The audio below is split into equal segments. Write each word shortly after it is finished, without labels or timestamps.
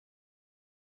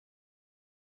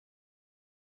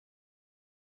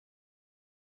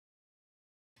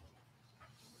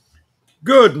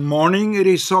Good morning. It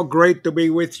is so great to be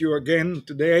with you again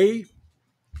today.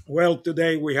 Well,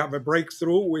 today we have a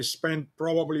breakthrough. We spent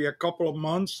probably a couple of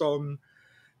months on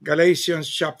Galatians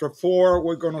chapter 4.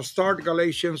 We're going to start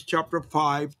Galatians chapter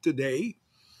 5 today.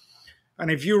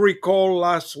 And if you recall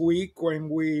last week when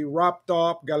we wrapped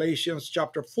up Galatians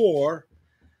chapter 4,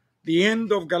 the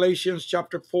end of Galatians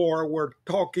chapter 4, we're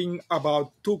talking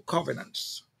about two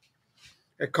covenants,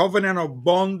 a covenant of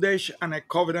bondage and a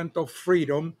covenant of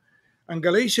freedom. And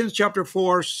Galatians chapter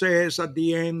 4 says at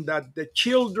the end that the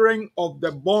children of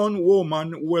the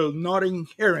bondwoman will not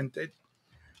inherit it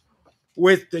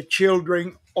with the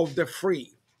children of the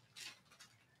free.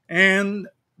 And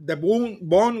the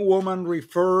bondwoman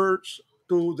refers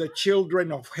to the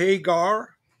children of Hagar.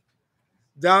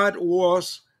 That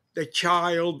was the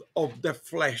child of the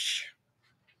flesh.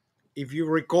 If you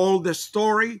recall the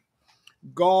story,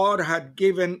 God had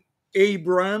given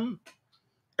Abram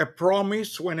a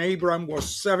promise when Abram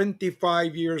was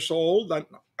 75 years old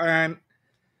and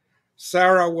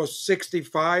Sarah was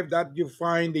 65, that you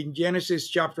find in Genesis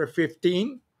chapter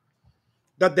 15,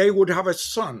 that they would have a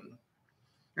son.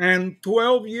 And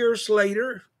 12 years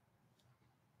later,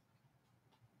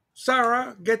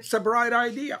 Sarah gets a bright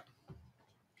idea.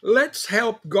 Let's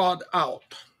help God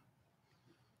out.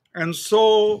 And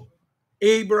so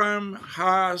Abram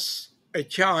has a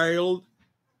child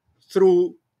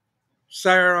through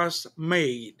Sarah's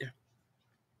maid.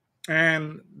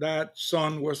 And that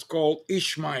son was called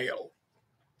Ishmael.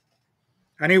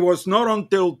 And it was not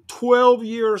until 12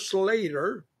 years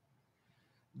later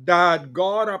that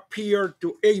God appeared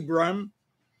to Abram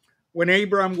when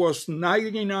Abram was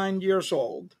 99 years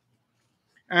old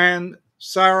and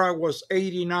Sarah was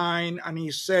 89. And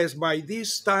he says, by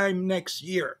this time next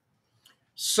year,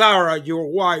 Sarah,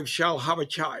 your wife, shall have a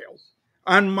child,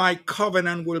 and my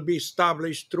covenant will be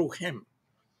established through him.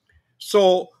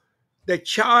 So the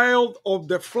child of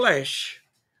the flesh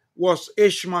was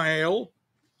Ishmael.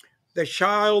 The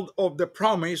child of the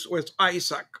promise was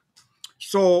Isaac.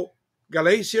 So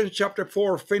Galatians chapter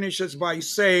 4 finishes by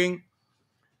saying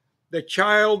the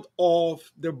child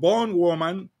of the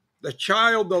bondwoman, the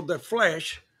child of the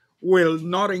flesh, will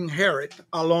not inherit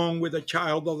along with the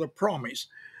child of the promise.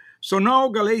 So now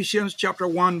Galatians chapter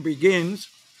 1 begins,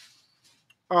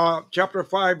 chapter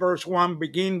 5 verse 1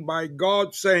 begin by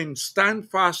God saying, stand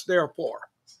fast therefore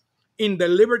in the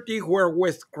liberty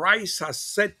wherewith Christ has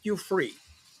set you free,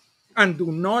 and do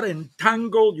not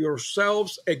entangle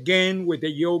yourselves again with the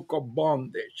yoke of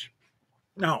bondage.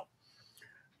 Now,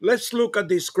 let's look at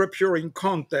this scripture in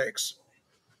context.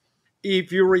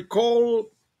 If you recall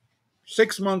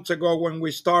 6 months ago when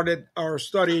we started our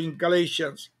study in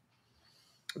Galatians,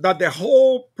 that the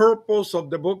whole purpose of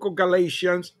the book of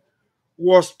Galatians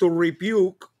was to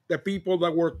rebuke the people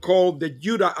that were called the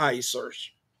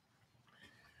Judaizers.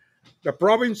 The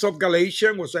province of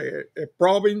Galatia was a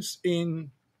province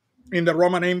in the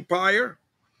Roman Empire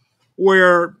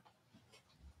where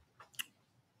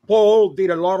Paul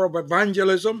did a lot of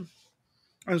evangelism,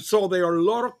 and so there are a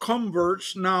lot of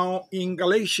converts now in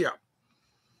Galatia.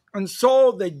 And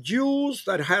so the Jews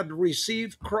that had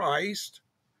received Christ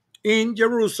in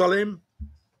Jerusalem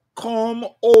come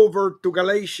over to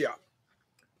Galatia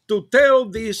to tell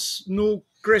these new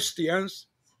Christians,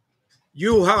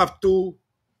 you have to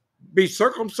be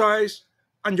circumcised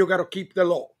and you got to keep the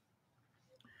law.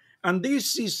 And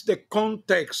this is the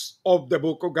context of the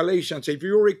book of Galatians. If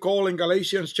you recall in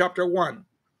Galatians chapter 1,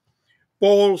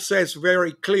 Paul says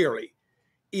very clearly,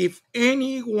 if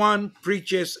anyone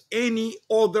preaches any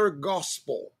other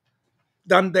gospel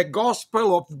than the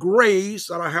gospel of grace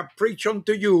that I have preached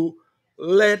unto you,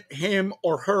 let him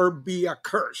or her be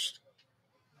accursed.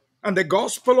 And the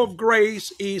gospel of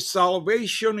grace is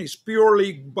salvation is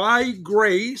purely by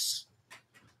grace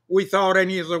without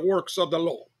any of the works of the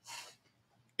law.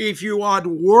 If you add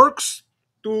works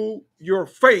to your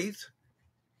faith,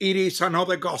 it is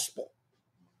another gospel.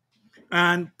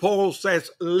 And Paul says,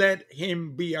 let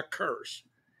him be accursed.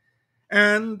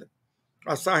 And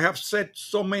as I have said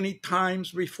so many times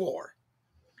before,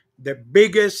 the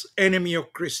biggest enemy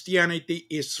of Christianity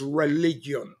is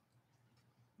religion.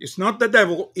 It's not the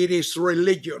devil, it is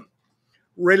religion.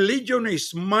 Religion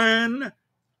is man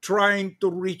trying to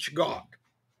reach God.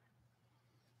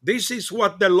 This is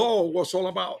what the law was all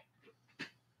about.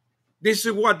 This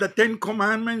is what the 10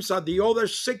 Commandments and the other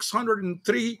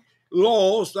 603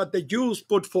 laws that the Jews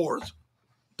put forth.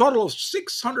 Total of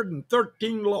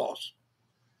 613 laws.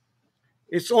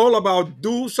 It's all about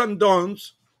do's and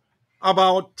don'ts,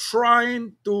 about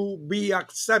trying to be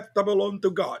acceptable unto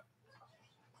God.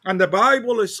 And the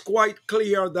Bible is quite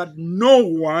clear that no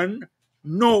one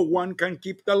can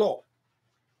keep the law.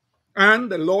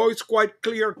 And the law is quite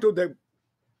clear to the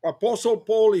Apostle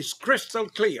Paul is crystal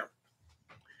clear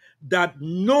that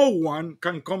no one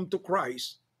can come to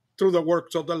Christ through the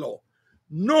works of the law.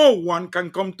 No one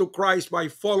can come to Christ by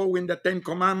following the Ten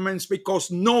Commandments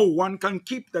because no one can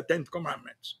keep the Ten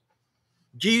Commandments.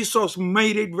 Jesus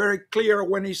made it very clear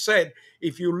when he said,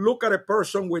 if you look at a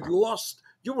person with lust,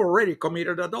 you've already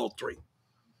committed adultery.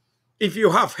 If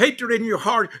you have hatred in your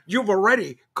heart, you've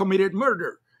already committed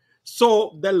murder.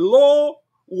 So the law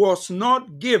was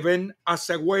not given as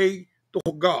a way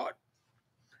to God.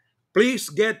 Please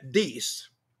get this.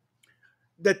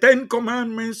 The Ten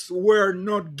Commandments were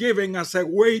not given as a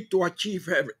way to achieve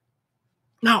heaven.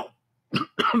 Now,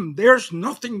 there's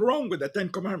nothing wrong with the Ten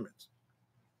Commandments.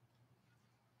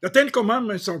 The Ten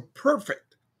Commandments are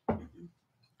perfect,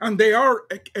 and they are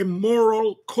a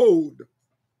moral code,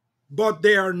 but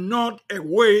they are not a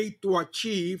way to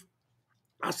achieve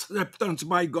acceptance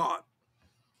by God.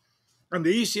 And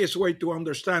the easiest way to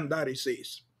understand that is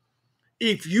this.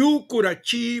 If you could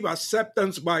achieve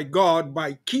acceptance by God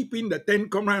by keeping the Ten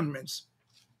Commandments,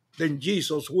 then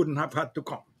Jesus wouldn't have had to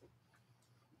come.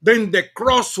 Then the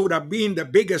cross would have been the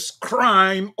biggest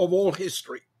crime of all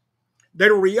history.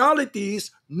 The reality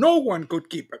is no one could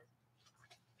keep it.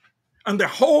 And the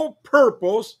whole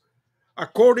purpose,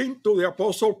 according to the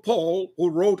Apostle Paul, who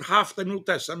wrote half the New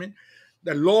Testament,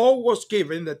 the law was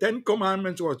given, the Ten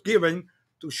Commandments was given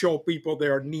to show people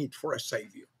their need for a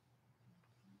Savior.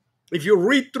 If you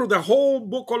read through the whole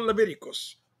book of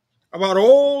Leviticus, about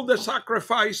all the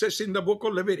sacrifices in the book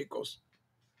of Leviticus,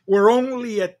 were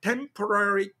only a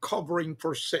temporary covering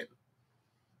for sin.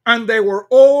 And they were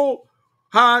all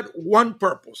had one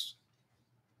purpose.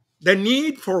 The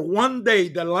need for one day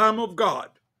the Lamb of God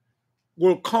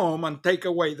will come and take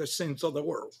away the sins of the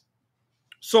world.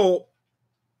 So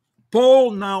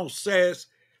Paul now says,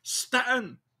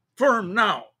 stand firm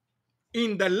now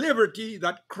in the liberty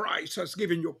that Christ has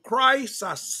given you. Christ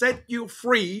has set you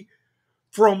free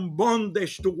from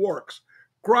bondage to works.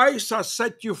 Christ has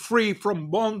set you free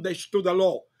from bondage to the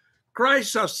law.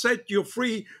 Christ has set you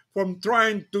free from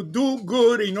trying to do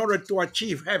good in order to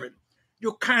achieve heaven.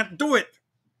 You can't do it.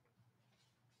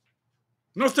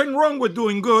 Nothing wrong with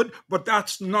doing good, but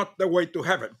that's not the way to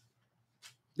heaven.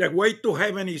 The way to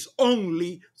heaven is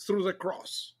only through the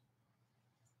cross.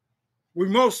 We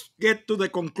must get to the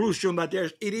conclusion that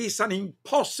it is an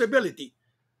impossibility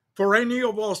for any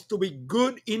of us to be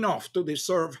good enough to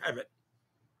deserve heaven.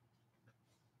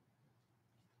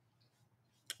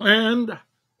 And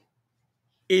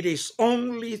it is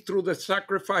only through the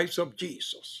sacrifice of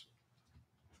Jesus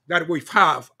that we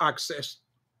have access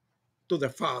to the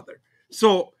Father.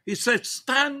 So he said,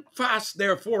 stand fast,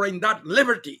 therefore, in that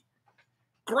liberty.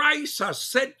 Christ has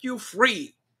set you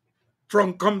free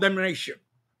from condemnation.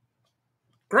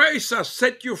 Christ has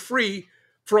set you free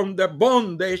from the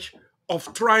bondage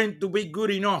of trying to be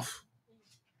good enough.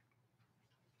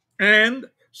 And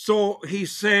so he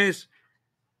says,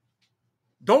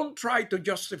 don't try to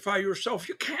justify yourself.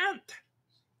 You can't.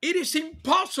 It is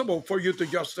impossible for you to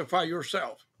justify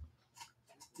yourself.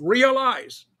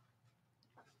 Realize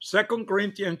 2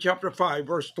 Corinthians chapter 5,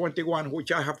 verse 21,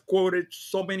 which I have quoted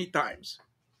so many times.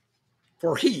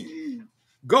 For he,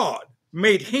 God,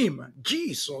 made him,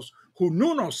 Jesus, who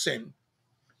knew no sin,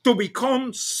 to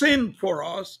become sin for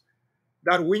us,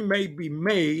 that we may be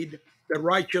made the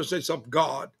righteousness of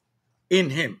God in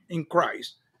him, in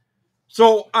Christ.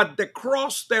 So at the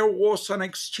cross, there was an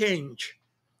exchange.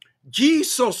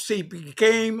 Jesus, he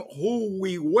became who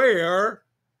we were,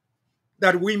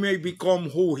 that we may become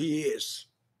who he is.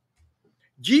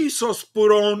 Jesus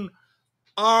put on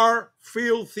our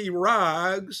filthy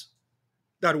rags,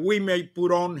 that we may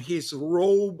put on his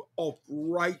robe of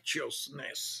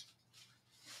righteousness.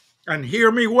 And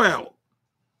hear me well.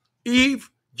 If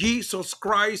Jesus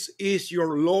Christ is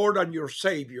your Lord and your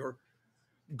Savior,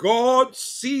 God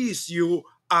sees you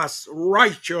as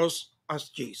righteous as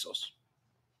Jesus.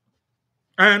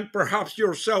 And perhaps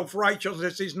your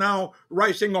self-righteousness is now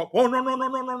rising up. Oh,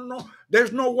 no.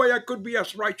 There's no way I could be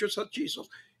as righteous as Jesus.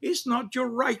 It's not your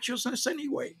righteousness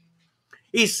anyway.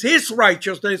 It's his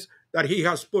righteousness that he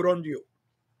has put on you.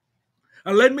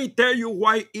 And let me tell you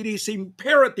why it is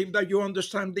imperative that you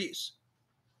understand this.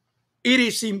 It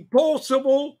is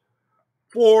impossible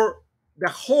for the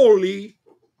holy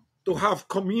to have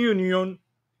communion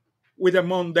with the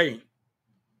mundane.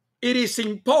 It is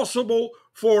impossible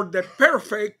for the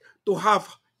perfect to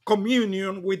have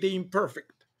communion with the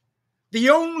imperfect. The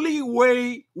only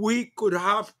way we could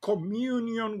have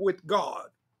communion with God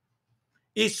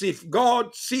is if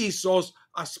God sees us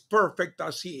as perfect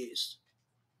as he is.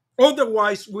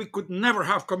 Otherwise, we could never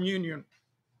have communion.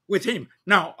 with him.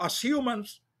 Now, as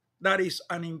humans, that is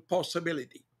an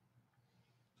impossibility.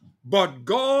 But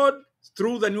God,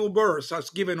 through the new birth, has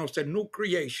given us a new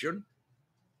creation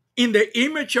in the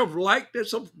image of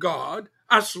likeness of God,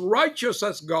 as righteous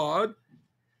as God,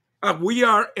 and we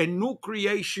are a new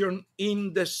creation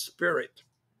in the spirit.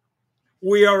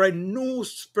 We are a new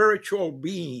spiritual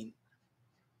being.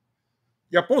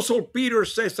 The Apostle Peter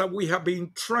says that we have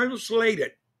been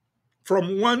translated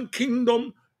from one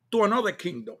kingdom to another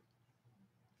kingdom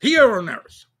here on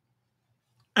earth.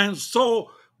 And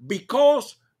so,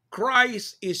 because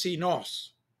Christ is in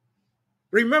us,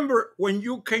 remember when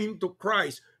you came to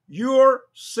Christ, your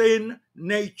sin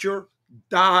nature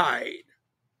died.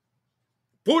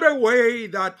 Put away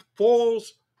that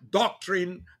false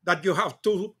doctrine that you have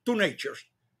two natures,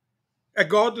 a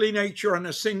godly nature and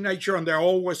a sin nature, and they're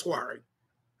always warring.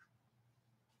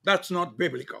 That's not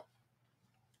biblical.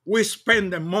 We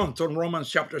spend a month on Romans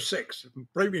chapter 6,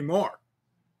 maybe more.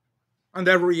 And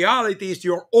the reality is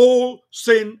your old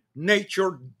sin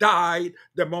nature died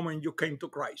the moment you came to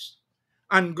Christ.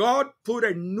 And God put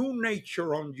a new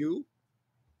nature on you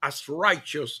as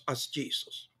righteous as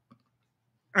Jesus.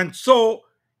 And so,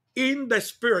 in the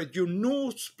spirit, your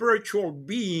new spiritual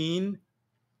being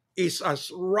is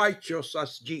as righteous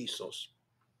as Jesus.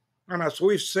 And as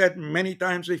we've said many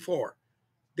times before,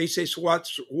 this is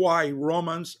why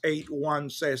Romans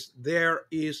 8:1 says, there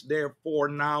is therefore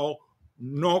now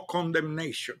no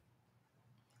condemnation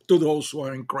to those who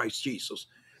are in Christ Jesus.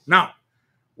 Now,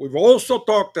 we've also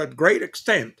talked at great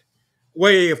extent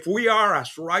where if we are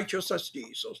as righteous as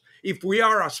Jesus, if we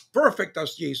are as perfect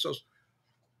as Jesus,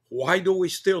 why do we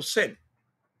still sin?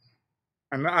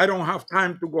 And I don't have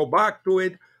time to go back to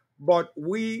it, but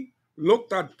we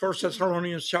looked at 1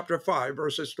 Thessalonians chapter 5,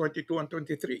 verses 22 and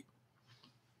 23.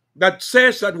 That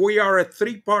says that we are a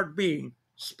three-part being,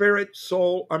 spirit,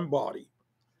 soul, and body.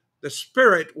 The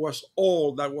spirit was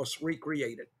all that was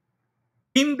recreated.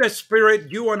 In the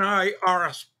spirit, you and I are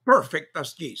as perfect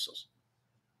as Jesus.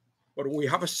 But we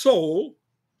have a soul,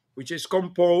 which is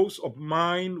composed of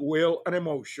mind, will, and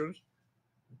emotions.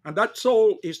 And that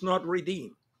soul is not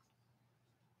redeemed.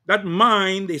 That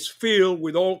mind is filled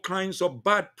with all kinds of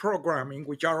bad programming,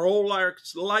 which are all our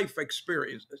life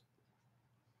experiences.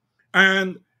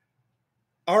 And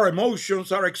our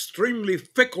emotions are extremely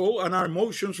fickle, and our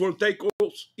emotions will take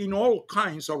us in all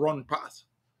kinds of wrong paths.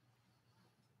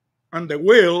 And the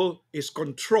will is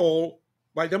controlled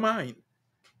by the mind.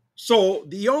 So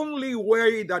the only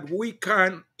way that we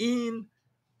can, in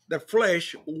the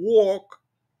flesh, walk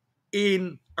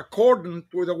in accordance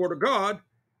with the Word of God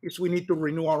is we need to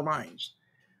renew our minds.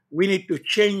 We need to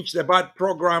change the bad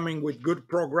programming with good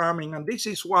programming. And this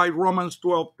is why Romans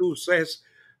 12:2 says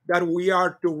that we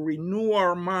are to renew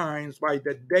our minds by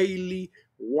the daily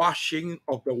washing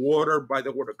of the water by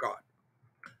the Word of God.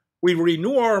 We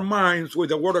renew our minds with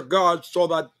the Word of God so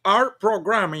that our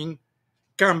programming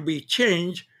can be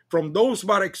changed from those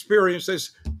bad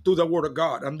experiences to the Word of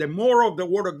God. And the more of the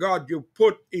Word of God you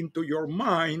put into your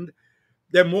mind,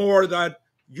 the more that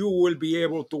you will be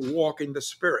able to walk in the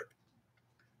Spirit.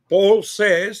 Paul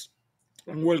says,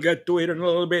 and we'll get to it in a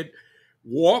little bit,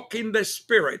 walk in the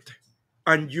Spirit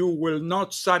and you will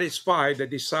not satisfy the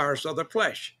desires of the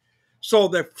flesh. So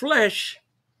the flesh,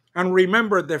 and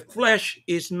remember, the flesh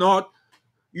is not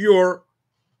your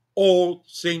old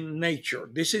sin nature.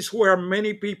 This is where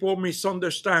many people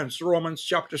misunderstand Romans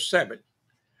chapter 7.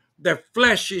 The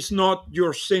flesh is not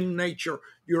your sin nature.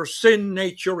 Your sin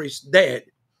nature is dead.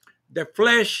 The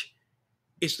flesh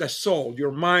is the soul,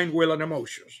 your mind, will, and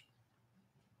emotions.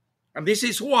 And this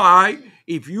is why,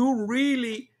 if you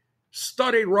really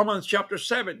study Romans chapter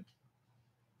 7,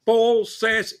 Paul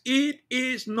says, it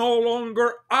is no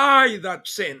longer I that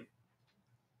sin.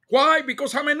 Why?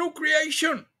 Because I'm a new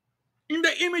creation in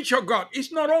the image of God.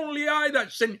 It's not only I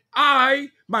that sin.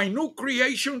 I, my new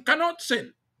creation, cannot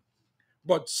sin,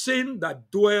 but sin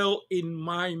that dwell in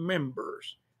my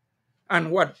members.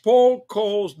 And what Paul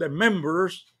calls the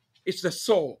members is the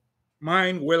soul,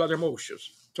 mind, will, and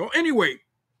emotions. So anyway,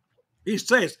 he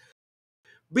says,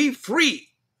 be free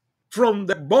from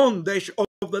the bondage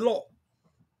of the law.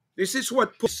 This is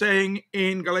what Paul is saying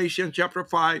in Galatians chapter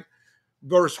 5,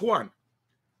 verse 1.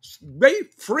 Be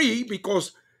free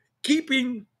because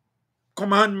keeping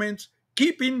commandments,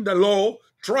 keeping the law,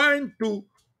 trying to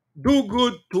do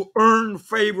good to earn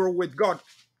favor with God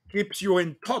keeps you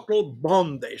in total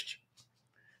bondage.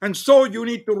 And so you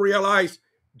need to realize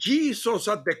Jesus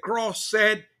at the cross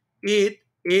said, it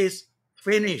is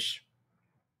finished.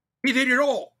 He did it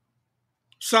all.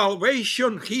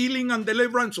 Salvation, healing, and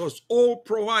deliverance was all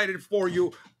provided for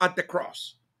you at the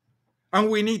cross.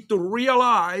 And we need to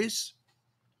realize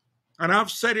And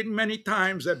I've said it many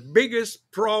times, the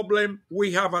biggest problem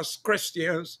we have as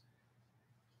Christians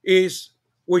is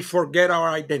we forget our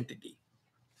identity.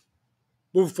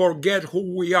 We forget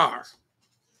who we are.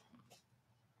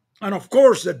 And of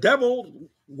course, the devil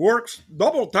works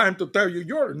double time to tell you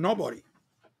you're nobody.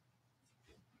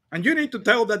 And you need to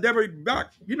tell the devil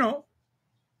back,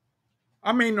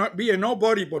 I may not be a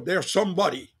nobody, but there's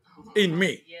somebody in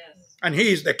me. Yes. And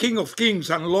he is the King of Kings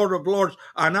and Lord of Lords,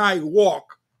 and I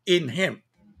walk in him.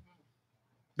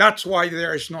 That's why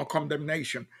there is no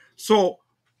condemnation. So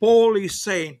Paul is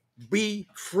saying, be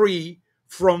free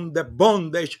from the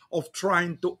bondage of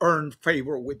trying to earn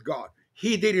favor with God.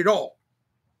 He did it all.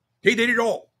 He did it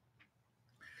all.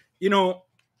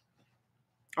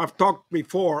 I've talked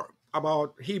before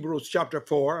about Hebrews chapter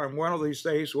 4, and one of these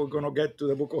days we're going to get to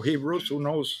the book of Hebrews. Who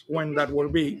knows when that will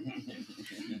be.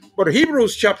 But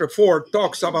Hebrews chapter 4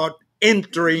 talks about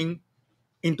entering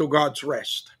into God's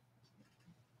rest.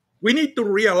 We need to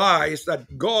realize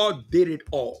that God did it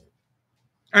all.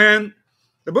 And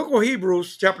the book of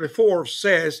Hebrews chapter 4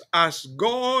 says, as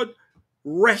God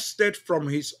rested from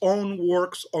his own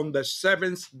works on the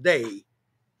seventh day,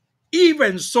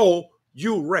 even so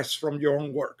you rest from your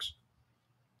own works.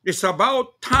 It's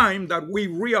about time that we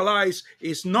realize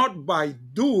it's not by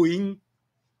doing,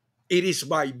 it is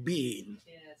by being.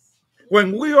 Yes.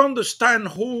 When we understand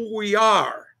who we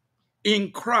are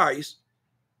in Christ,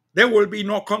 there will be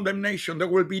no condemnation. There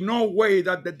will be no way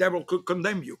that the devil could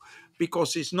condemn you,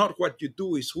 because it's not what you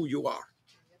do, it's who you are.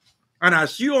 And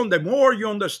the more you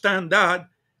understand that,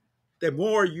 the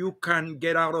more you can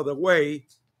get out of the way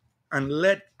and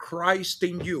let Christ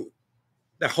in you,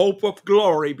 the hope of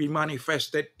glory, be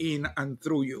manifested in and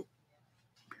through you.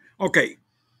 Okay.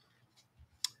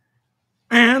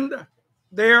 And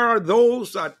there are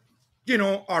those that,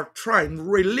 are trying.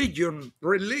 Religion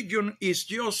is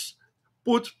just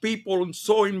put people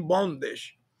so in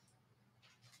bondage.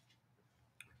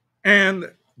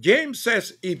 And James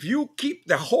says, if you keep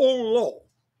the whole law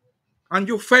and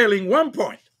you fail in one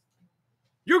point,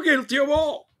 you're guilty of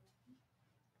all.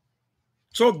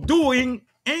 So doing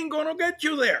ain't going to get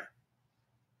you there.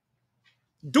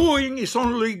 Doing is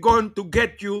only going to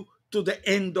get you to the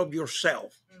end of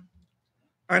yourself.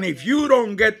 And if you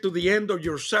don't get to the end of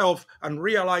yourself and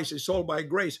realize it's all by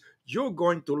grace, you're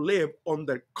going to live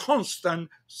under constant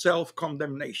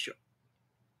self-condemnation.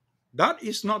 That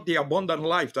is not the abundant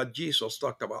life that Jesus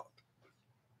talked about.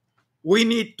 We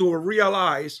need to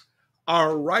realize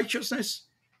our righteousness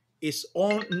is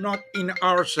not in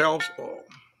ourselves. Oh,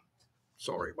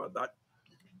 sorry about that.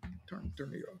 Turn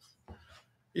it off.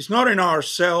 It's not in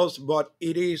ourselves, but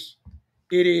it is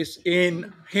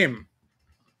in him.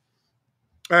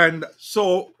 And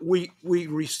so we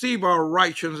receive our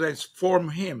righteousness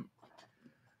from him.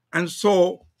 And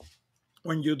so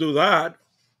when you do that,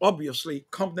 obviously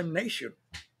condemnation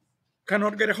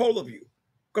cannot get a hold of you,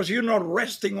 because you're not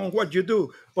resting on what you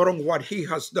do, but on what he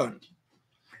has done.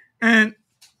 And,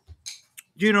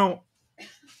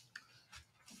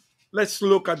 let's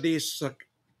look at this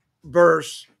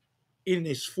verse in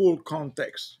its full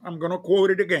context. I'm going to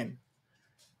quote it again.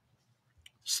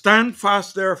 Stand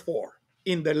fast, therefore,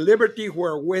 in the liberty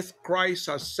wherewith Christ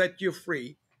has set you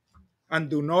free, and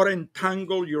do not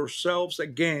entangle yourselves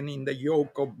again in the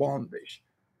yoke of bondage.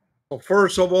 So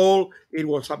first of all, it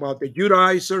was about the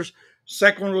Judaizers.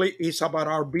 Secondly, it's about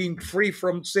our being free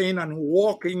from sin and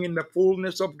walking in the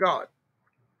fullness of God.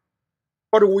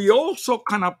 But we also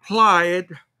can apply it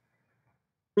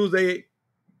to the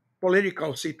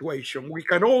political situation. We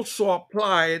can also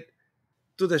apply it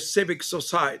to the civic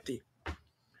society.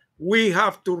 We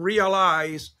have to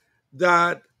realize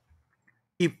that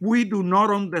if we do not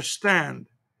understand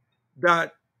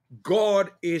that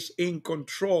God is in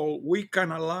control, we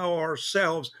can allow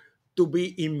ourselves to be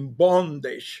in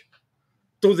bondage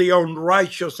to the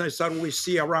unrighteousness that we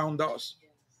see around us.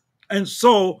 And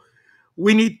so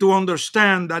we need to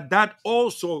understand that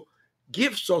also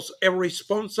gives us a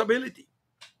responsibility.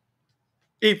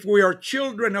 If we are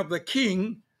children of the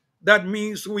King, that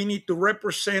means we need to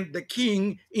represent the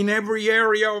King in every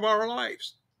area of our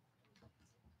lives.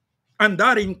 And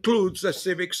that includes the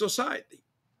civic society.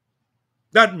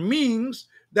 That means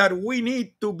that we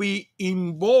need to be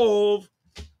involved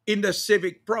in the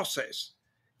civic process.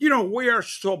 We are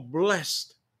so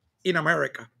blessed in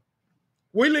America.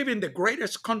 We live in the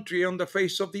greatest country on the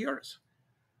face of the earth.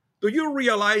 Do you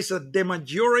realize that the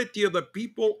majority of the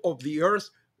people of the earth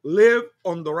live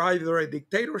under either a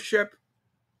dictatorship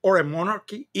or a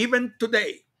monarchy? Even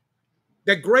today,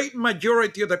 the great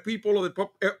majority of the people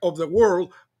of the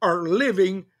world are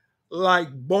living like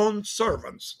bond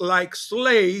servants, like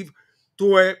slave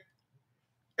to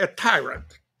a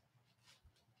tyrant.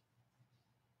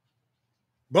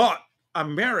 But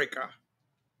America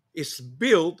is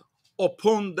built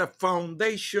upon the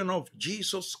foundation of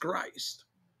Jesus Christ.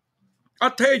 I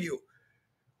tell you,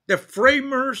 the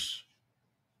framers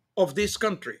of this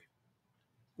country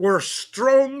were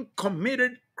strong,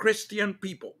 committed Christian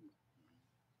people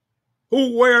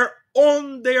who were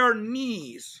on their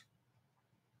knees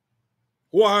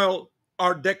while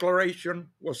our Declaration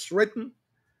was written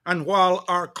and while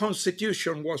our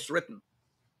Constitution was written.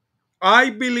 I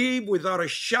believe without a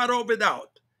shadow of a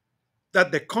doubt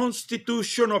that the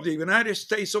Constitution of the United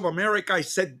States of America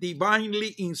is a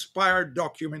divinely inspired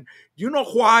document. You know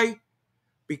why?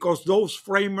 Because those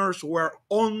framers were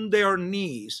on their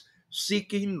knees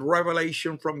seeking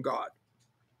revelation from God.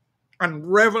 And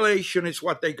revelation is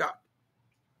what they got.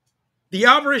 The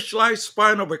average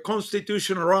lifespan of a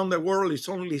constitution around the world is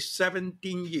only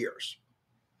 17 years.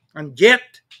 And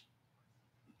yet,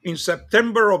 in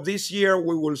September of this year,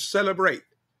 we will celebrate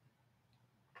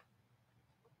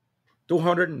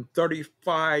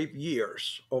 235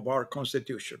 years of our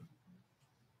Constitution.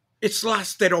 It's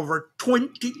lasted over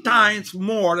 20 times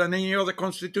more than any other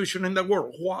constitution in the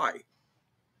world. Why?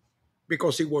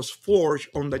 Because it was forged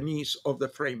on the knees of the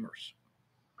framers.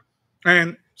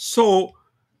 And so,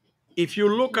 if you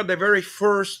look at the very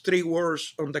first three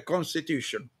words on the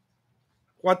Constitution,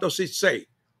 what does it say?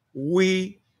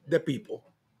 We the people.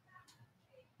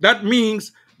 That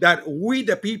means that we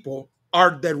the people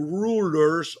are the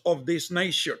rulers of this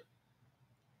nation.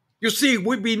 You see,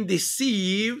 we've been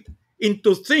deceived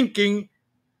into thinking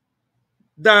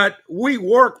that we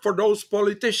work for those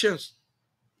politicians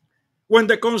when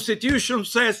the Constitution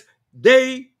says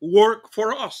they work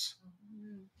for us.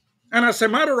 And as a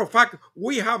matter of fact,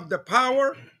 we have the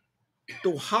power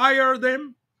to hire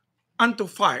them and to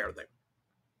fire them.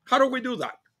 How do we do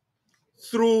that?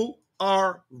 Through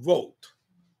our vote.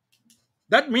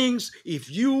 That means if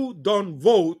you don't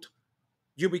vote,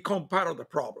 you become part of the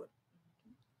problem.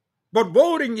 But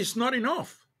voting is not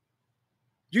enough.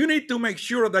 You need to make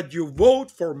sure that you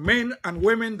vote for men and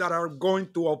women that are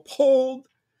going to uphold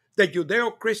the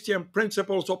Judeo-Christian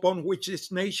principles upon which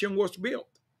this nation was built.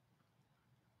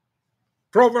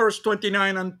 Proverbs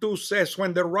 29:2 says,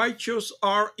 when the righteous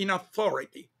are in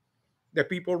authority, the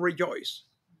people rejoice.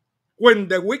 When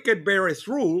the wicked beareth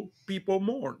rule, people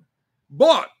mourn.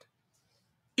 But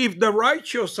if the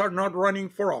righteous are not running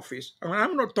for office, and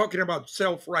I'm not talking about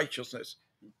self-righteousness,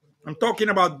 I'm talking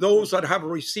about those that have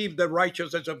received the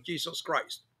righteousness of Jesus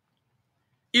Christ.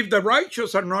 If the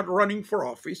righteous are not running for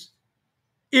office,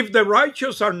 if the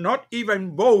righteous are not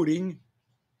even voting,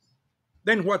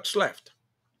 then what's left?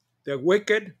 The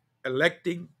wicked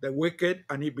electing the wicked,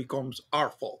 and it becomes our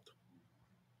fault.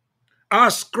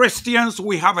 As Christians,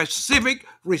 we have a civic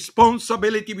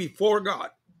responsibility before God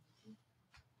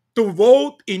to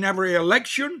vote in every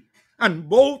election and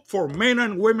vote for men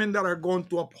and women that are going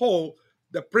to uphold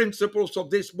the principles of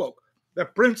this book, the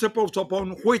principles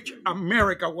upon which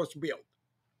America was built.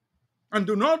 And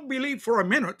do not believe for a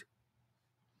minute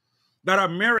that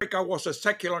America was a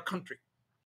secular country.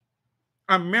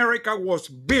 America was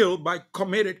built by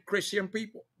committed Christian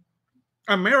people.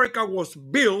 America was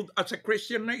built as a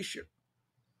Christian nation.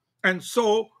 And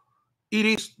so it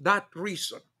is that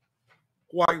reason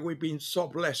why we've been so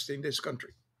blessed in this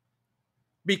country.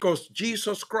 Because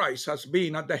Jesus Christ has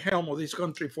been at the helm of this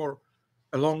country for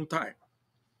a long time.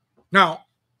 Now,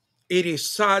 it is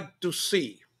sad to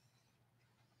see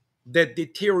the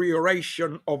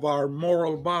deterioration of our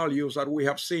moral values that we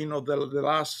have seen over the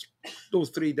last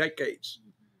 2-3 decades.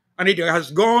 And it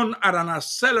has gone at an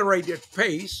accelerated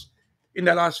pace in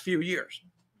the last few years.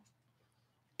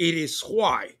 It is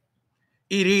why?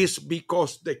 It is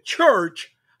because the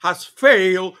church has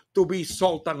failed to be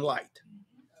salt and light.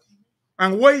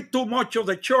 And way too much of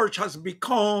the church has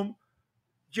become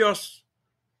just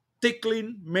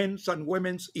tickling men's and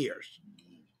women's ears,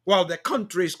 while the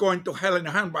country is going to hell in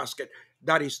a handbasket.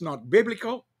 That is not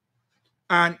biblical,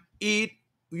 and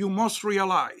you must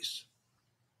realize,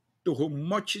 to whom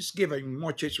much is given,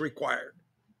 much is required.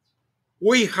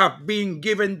 We have been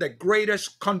given the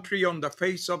greatest country on the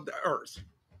face of the earth,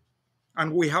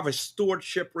 and we have a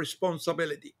stewardship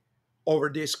responsibility over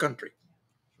this country.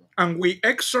 And we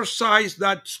exercise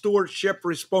that stewardship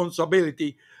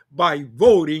responsibility by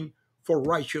voting for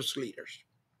righteous leaders.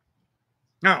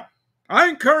 Now, I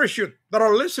encourage you that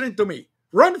are listening to me,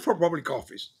 run for public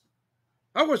office.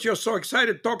 I was just so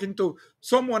excited talking to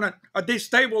someone at this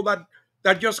table that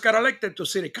just got elected to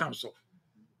city council.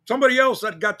 Somebody else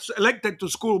that got elected to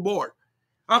school board.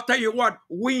 I'll tell you what,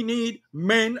 we need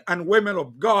men and women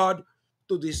of God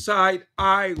to decide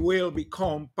I will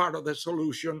become part of the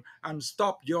solution and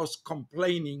stop just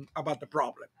complaining about the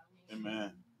problem.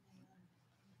 Amen.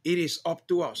 It is up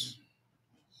to us.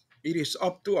 It is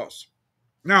up to us.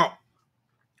 Now,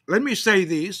 let me say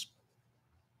this,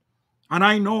 and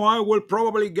I know I will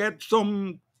probably get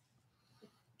some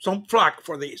flack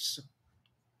for this.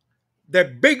 The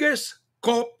biggest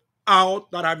cop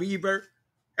out that I've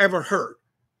ever heard.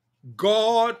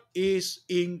 God is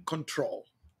in control.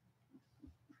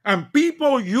 And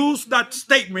people use that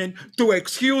statement to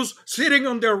excuse sitting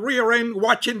on their rear end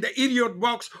watching the idiot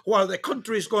box while the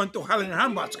country is going to hell in a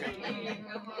handbasket.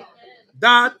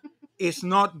 That is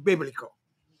not biblical.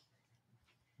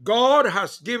 God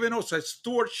has given us a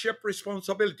stewardship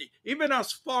responsibility, even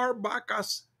as far back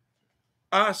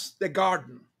as the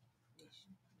garden.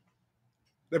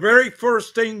 The very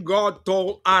first thing God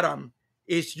told Adam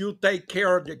is you take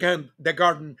care of the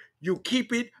garden, you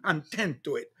keep it and tend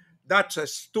to it. That's a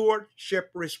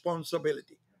stewardship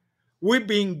responsibility. We've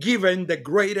been given the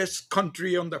greatest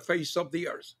country on the face of the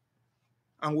earth,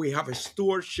 and we have a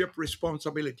stewardship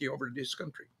responsibility over this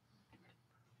country.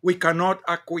 We cannot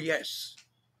acquiesce.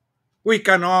 We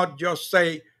cannot just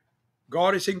say,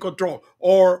 God is in control,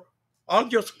 or I'll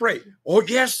just pray. Oh,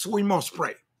 yes, we must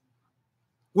pray.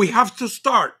 We have to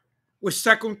start with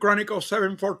 2 Chronicles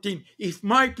 7:14. If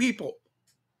my people,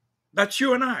 that's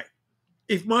you and I,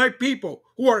 if my people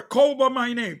who are called by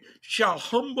my name shall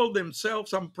humble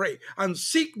themselves and pray and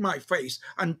seek my face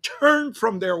and turn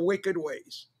from their wicked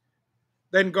ways,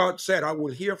 then God said, I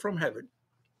will hear from heaven.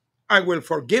 I will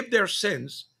forgive their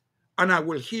sins and I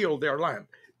will heal their land.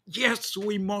 Yes,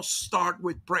 we must start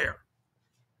with prayer.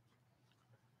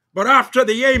 But after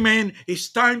the amen, it's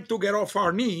time to get off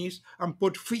our knees and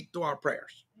put feet to our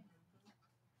prayers.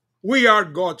 We are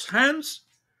God's hands.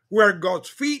 We are God's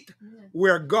feet. We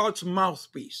are God's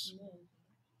mouthpiece.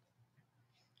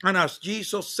 And as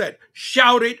Jesus said,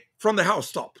 shout it from the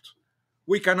housetops.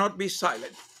 We cannot be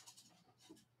silent.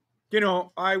 You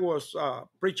know, I was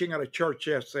preaching at a church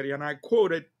yesterday, and I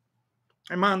quoted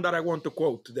a man that I want to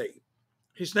quote today.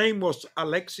 His name was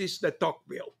Alexis de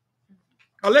Tocqueville.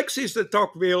 Alexis de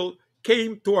Tocqueville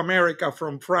came to America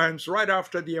from France right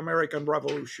after the American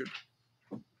Revolution.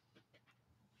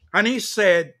 And he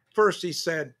said,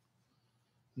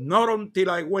 not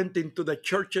until I went into the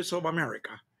churches of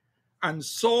America and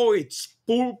saw its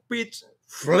pulpits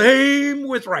flame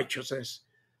with righteousness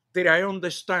did I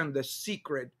understand the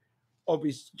secret of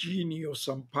its genius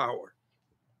and power.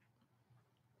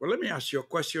 Well, let me ask you a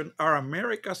question. Are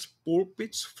America's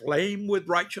pulpits flame with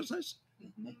righteousness?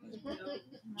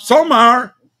 Some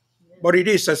are, but it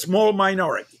is a small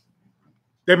minority.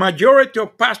 The majority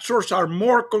of pastors are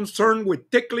more concerned with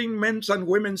tickling men's and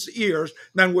women's ears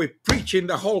than with preaching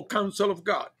the whole counsel of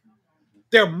God.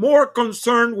 They're more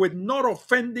concerned with not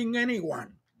offending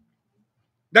anyone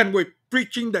than with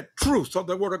preaching the truth of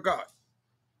the Word of God.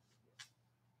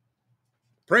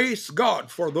 Praise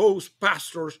God for those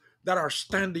pastors that are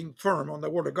standing firm on the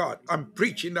Word of God and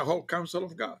preaching the whole counsel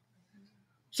of God.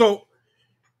 So,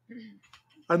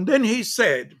 and then he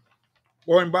said,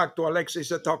 going back to Alexis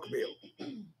de Tocqueville,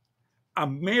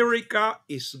 America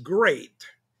is great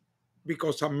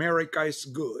because America is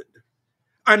good.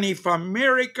 And if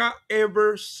America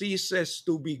ever ceases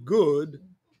to be good,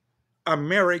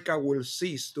 America will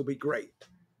cease to be great.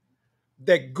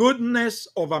 The goodness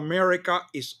of America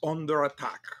is under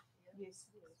attack.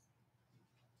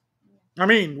 I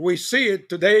mean, we see it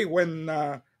today when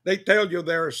they tell you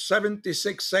there are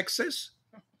 76 sexes.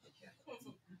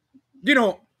 You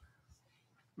know,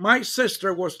 my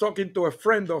sister was talking to a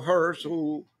friend of hers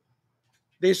who,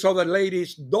 this other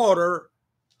lady's daughter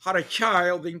had a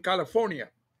child in California.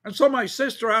 And so my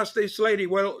sister asked this lady,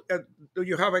 well, do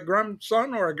you have a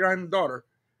grandson or a granddaughter?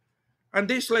 And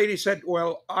this lady said,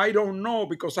 well, I don't know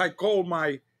because I called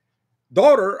my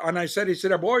daughter and I said, is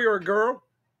it a boy or a girl?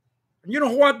 And you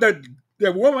know what the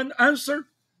woman answered?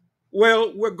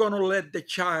 Well, we're going to let the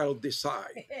child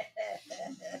decide.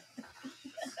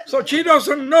 So she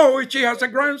doesn't know if she has a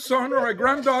grandson or a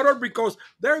granddaughter because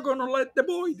they're going to let the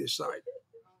boy decide.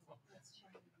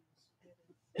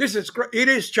 It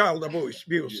is child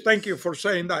abuse. Thank you for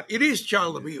saying that. It is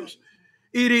child abuse.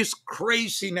 It is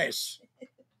craziness.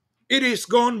 It is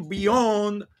gone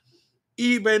beyond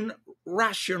even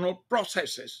rational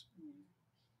processes.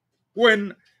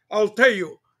 When I'll tell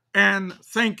you, and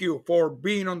thank you for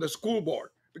being on the school board,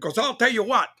 because I'll tell you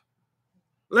what,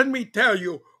 let me tell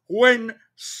you, when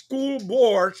school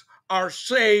boards are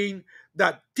saying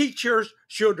that teachers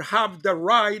should have the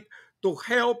right to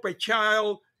help a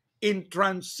child in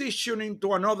transitioning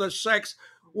to another sex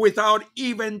without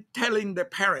even telling the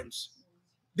parents,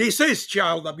 This is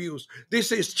child abuse.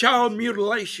 This is child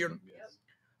mutilation.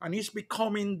 And it's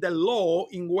becoming the law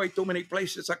in way too many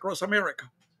places across America.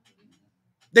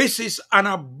 This is an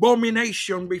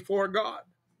abomination before God.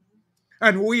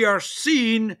 And we are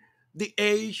seeing the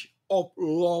age of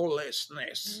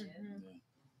lawlessness.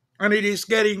 And it is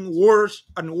getting worse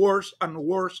and worse and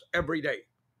worse every day.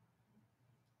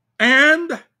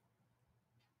 And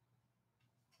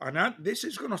this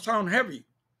is going to sound heavy.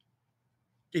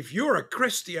 If you're a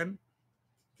Christian,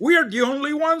 we are the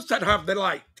only ones that have the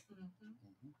light.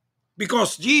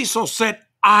 Because Jesus said,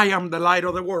 I am the light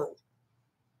of the world.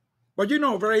 But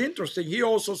very interesting, he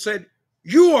also said,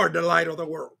 you are the light of the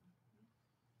world.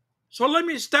 So let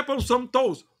me step on some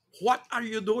toes. What are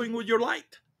you doing with your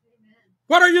light?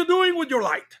 What are you doing with your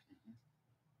light?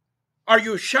 Are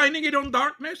you shining it on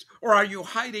darkness, or are you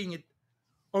hiding it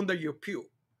under your pew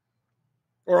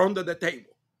or under the table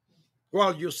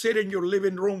while you sit in your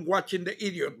living room watching the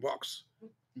idiot box?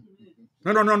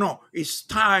 No. It's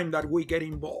time that we get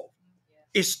involved.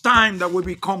 It's time that we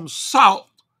become salt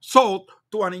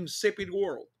to an insipid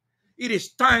world. It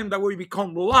is time that we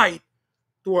become light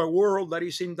to a world that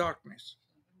is in darkness.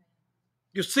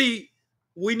 You see,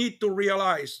 we need to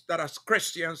realize that as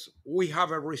Christians, we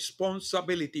have a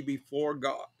responsibility before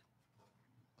God.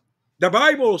 The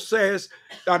Bible says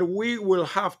that we will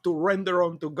have to render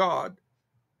unto God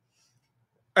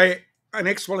an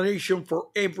explanation for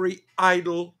every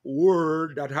idle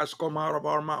word that has come out of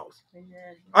our mouth.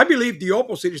 Amen. I believe the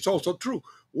opposite is also true.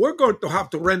 We're going to have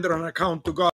to render an account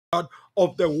to God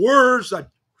of the words that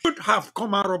should have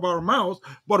come out of our mouth,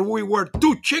 but we were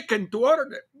too chicken to utter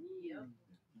them. Yep.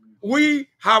 We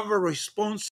have a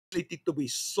responsibility to be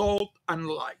salt and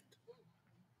light.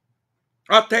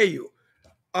 I'll tell you,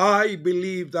 I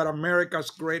believe that America's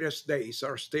greatest days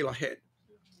are still ahead.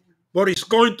 But it's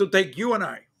going to take you and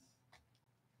I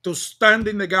to stand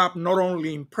in the gap, not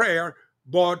only in prayer,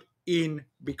 but in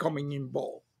becoming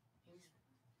involved.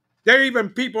 There are even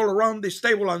people around this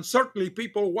table, and certainly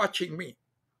people watching me,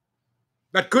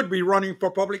 that could be running for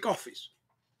public office.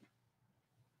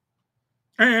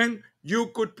 And you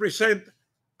could present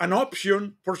an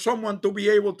option for someone to be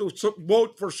able to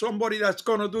vote for somebody that's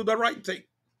going to do the right thing.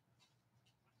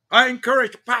 I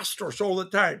encourage pastors all the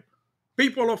time,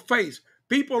 people of faith,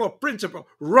 people of principle,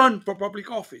 run for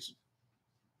public office.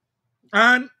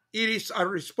 And it is a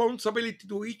responsibility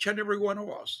to each and every one of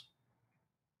us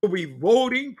to be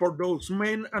voting for those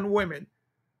men and women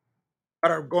that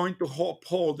are going to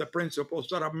uphold the principles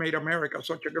that have made America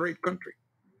such a great country.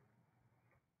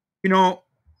 You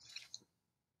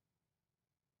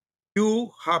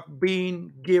have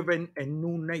been given a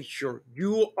new nature.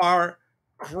 You are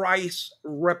Christ's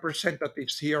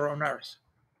representatives here on earth.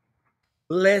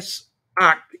 Let's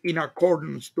act in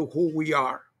accordance to who we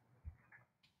are.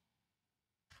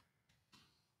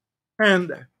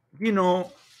 And,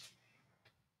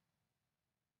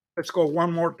 let's go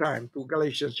one more time to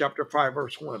Galatians chapter 5,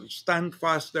 verse 1. Stand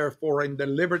fast, therefore, in the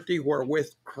liberty wherewith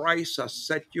Christ has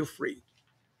set you free,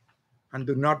 and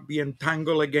do not be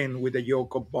entangled again with the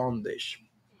yoke of bondage.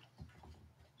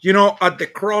 At the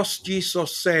cross,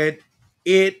 Jesus said,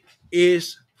 it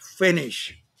is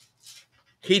finished.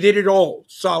 He did it all.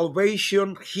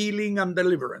 Salvation, healing, and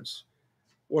deliverance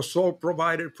was all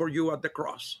provided for you at the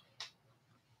cross.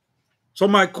 So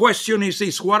my question is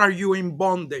this: what are you in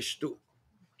bondage to?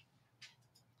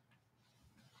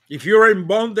 If you're in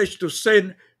bondage to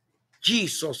sin,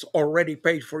 Jesus already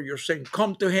paid for your sin.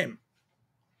 Come to him.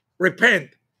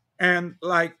 Repent. And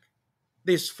like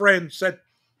this friend said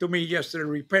to me yesterday,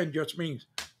 repent just means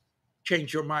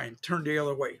change your mind, turn the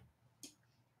other way,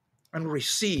 and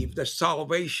receive the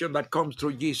salvation that comes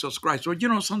through Jesus Christ. Well, you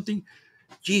know something?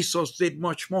 Jesus did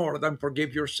much more than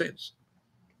forgive your sins.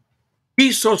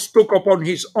 Jesus took upon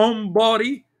his own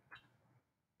body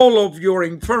all of your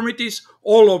infirmities,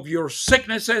 all of your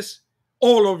sicknesses,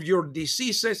 all of your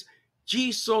diseases.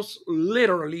 Jesus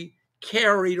literally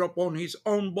carried upon his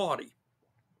own body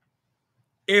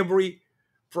every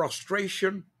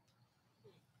frustration,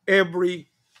 every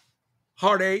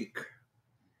heartache,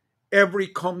 every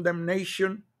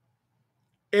condemnation,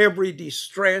 every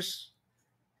distress,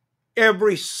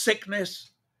 every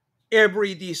sickness,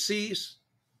 every disease,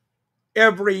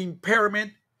 every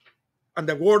impairment. And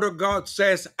the word of God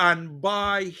says, and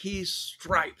by his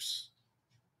stripes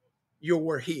you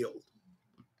were healed.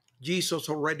 Jesus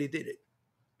already did it.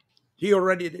 He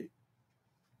already did it.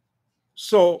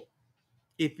 So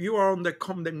if you are under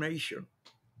condemnation,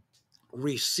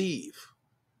 receive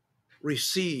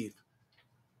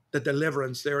the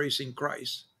deliverance there is in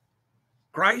Christ.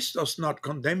 Christ does not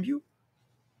condemn you.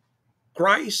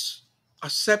 Christ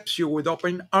accepts you with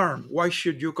open arms. Why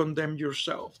should you condemn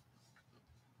yourself?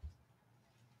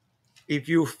 If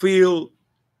you feel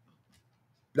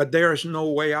that there is no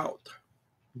way out,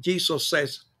 Jesus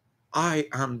says, I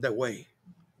am the way.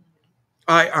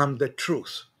 I am the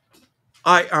truth.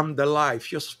 I am the life.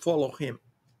 Just follow him.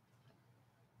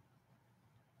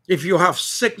 If you have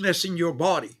sickness in your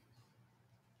body,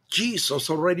 Jesus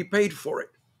already paid for it.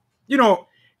 You know,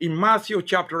 in Matthew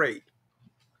chapter 8,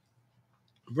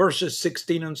 verses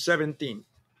 16 and 17,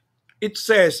 it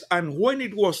says, and when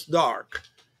it was dark,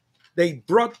 they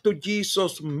brought to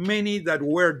Jesus many that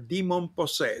were demon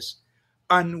possessed,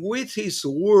 and with his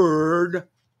word,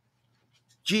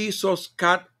 Jesus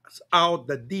cast out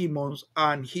the demons,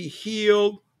 and he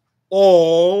healed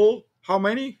all, how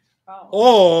many?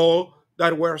 All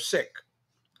that were sick,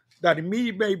 that it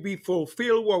may be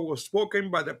fulfilled what was spoken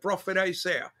by the prophet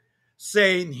Isaiah,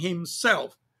 saying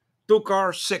himself took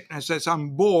our sicknesses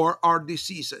and bore our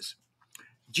diseases.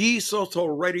 Jesus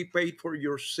already paid for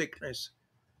your sickness.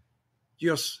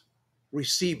 Just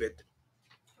receive it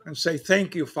and say,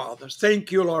 thank you, Father.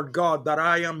 Thank you, Lord God, that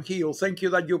I am healed. Thank you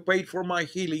that you paid for my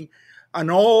healing. And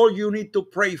all you need to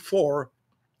pray for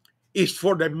is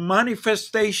for the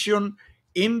manifestation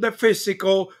in the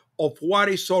physical of what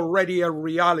is already a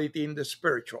reality in the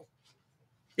spiritual.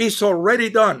 It's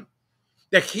already done.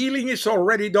 The healing is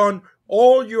already done.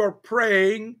 All you're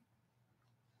praying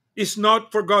is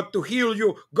not for God to heal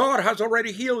you. God has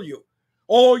already healed you.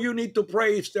 All you need to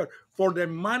pray is for the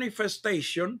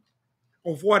manifestation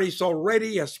of what is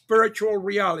already a spiritual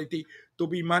reality to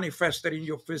be manifested in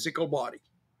your physical body.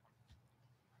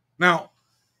 Now,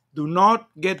 do not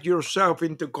get yourself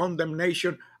into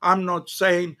condemnation. I'm not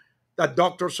saying that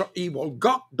doctors are evil.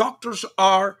 Doctors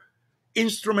are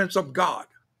instruments of God.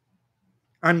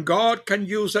 And God can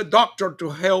use a doctor to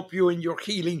help you in your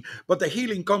healing, but the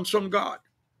healing comes from God.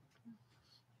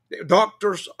 The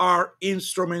doctors are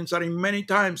instruments that in many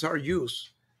times are used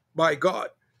by God,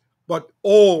 but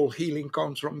all healing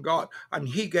comes from God, and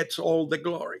he gets all the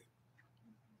glory.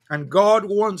 And God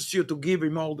wants you to give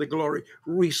him all the glory.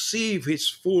 Receive his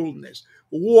fullness.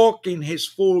 Walk in his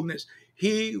fullness.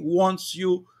 He wants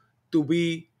you to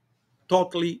be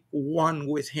totally one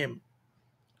with him.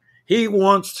 He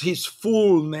wants his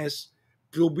fullness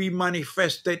to be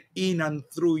manifested in and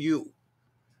through you.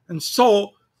 And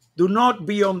so, do not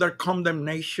be under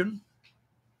condemnation.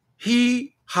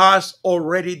 He has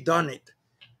already done it.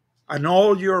 And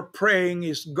all you're praying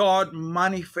is, God,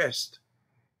 manifest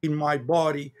in my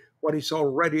body what is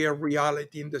already a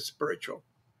reality in the spiritual.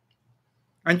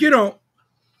 And you know,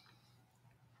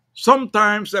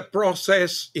 sometimes the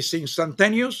process is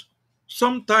instantaneous,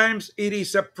 sometimes it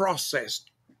is a process.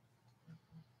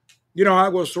 You know, I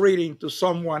was reading to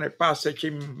someone a passage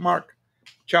in Mark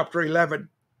chapter 11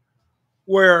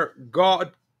 where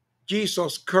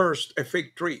Jesus cursed a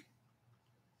fig tree.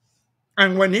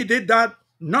 And when he did that,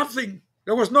 nothing,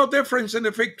 there was no difference in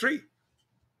the fig tree.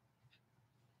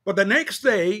 But the next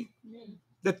day,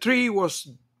 the tree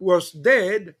was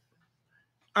dead,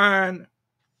 and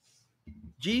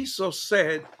Jesus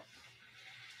said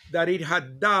that it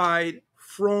had died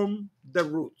from the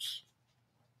roots.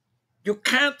 You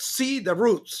can't see the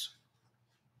roots.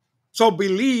 So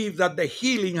believe that the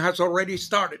healing has already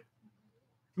started.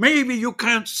 Maybe you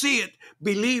can't see it.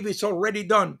 Believe it's already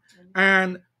done.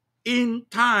 And in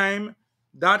time,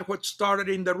 that what started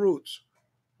in the roots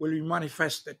will be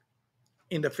manifested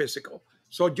in the physical.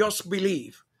 So just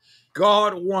believe.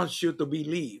 God wants you to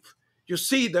believe. You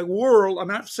see, the world,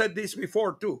 and I've said this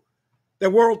before too, the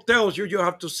world tells you you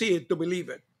have to see it to believe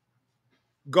it.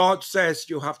 God says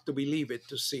you have to believe it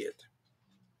to see it.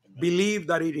 Believe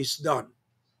that it is done.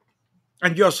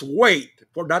 And just wait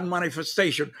for that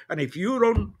manifestation. And if you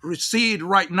don't receive it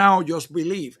right now, just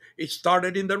believe. It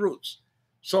started in the roots.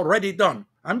 It's already done.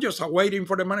 I'm just waiting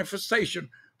for the manifestation,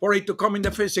 for it to come in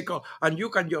the physical. And you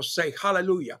can just say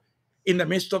hallelujah in the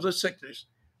midst of the sickness,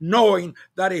 knowing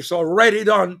that it's already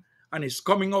done and it's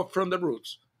coming up from the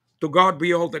roots. To God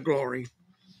be all the glory.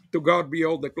 To God be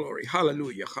all the glory.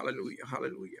 Hallelujah, hallelujah,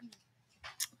 hallelujah.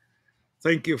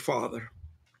 Thank you, Father.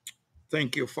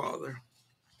 Thank you, Father.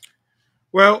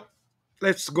 Well,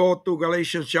 let's go to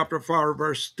Galatians chapter 5,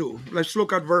 verse 2. Let's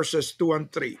look at verses 2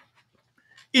 and 3.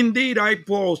 Indeed, I,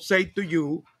 Paul, say to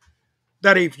you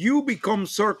that if you become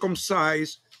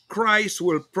circumcised, Christ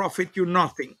will profit you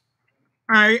nothing.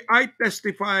 I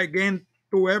testify again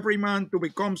to every man to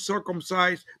become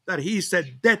circumcised that he's a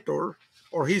debtor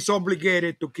or he's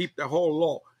obligated to keep the whole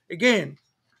law. Again,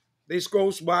 this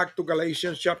goes back to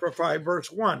Galatians chapter 5,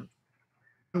 verse 1.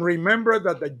 And remember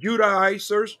that the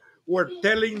Judaizers were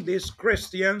telling these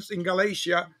Christians in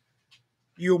Galatia,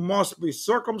 you must be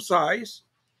circumcised,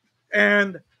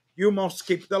 and you must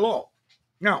keep the law.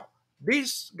 Now,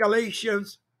 these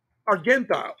Galatians are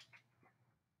Gentiles,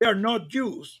 they are not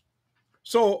Jews.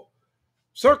 So,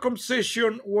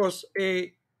 circumcision was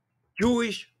a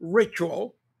Jewish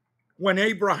ritual when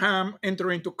Abraham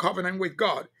entered into covenant with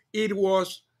God. It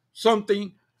was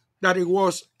something that it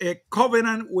was a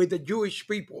covenant with the Jewish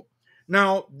people.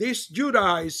 Now, these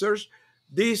Judaizers,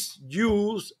 these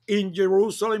Jews in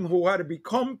Jerusalem who had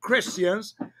become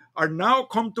Christians, are now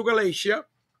come to Galatia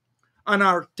and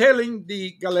are telling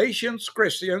the Galatians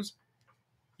Christians,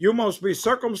 you must be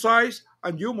circumcised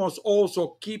and you must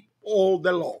also keep all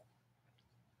the law.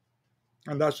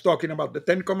 And that's talking about the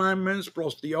 10 commandments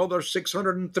plus the other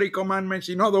 603 commandments.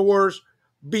 In other words,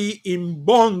 be in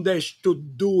bondage to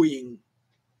doing.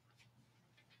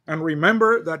 And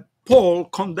remember that Paul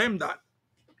condemned that.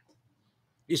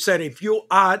 He said, if you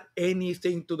add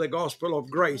anything to the gospel of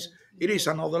grace, it is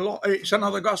another law, it's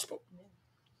another gospel.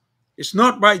 It's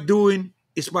not by doing,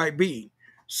 it's by being.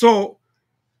 So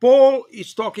Paul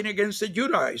is talking against the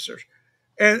Judaizers.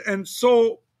 And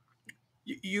so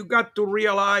you got to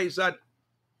realize that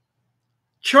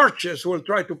churches will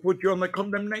try to put you on the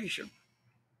condemnation.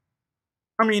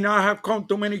 I mean, I have come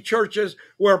to many churches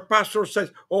where pastor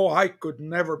says, oh, I could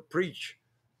never preach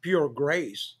pure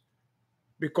grace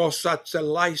because that's a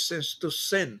license to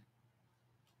sin.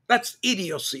 That's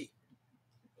idiocy.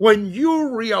 When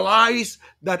you realize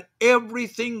that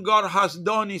everything God has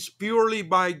done is purely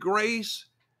by grace,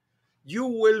 you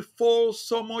will fall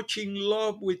so much in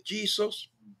love with Jesus,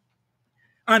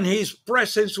 and his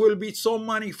presence will be so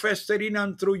manifested in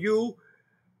and through you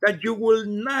that you will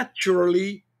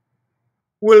naturally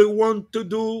will want to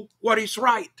do what is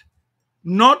right,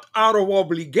 not out of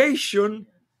obligation,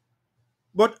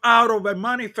 but out of a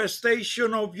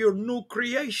manifestation of your new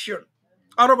creation,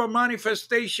 out of a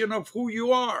manifestation of who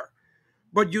you are.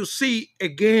 But you see,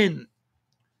 again,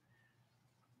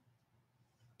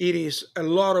 a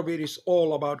lot of it is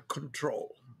all about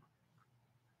control.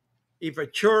 If a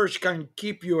church can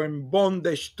keep you in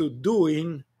bondage to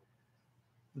doing,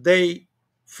 they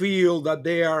feel that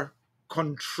they are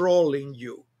controlling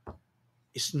you.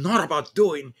 It's not about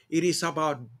doing, it is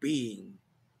about being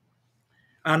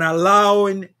and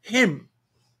allowing him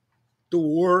to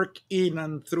work in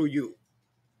and through you.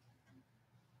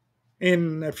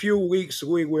 In a few weeks,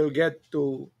 we will get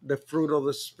to the fruit of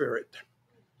the Spirit.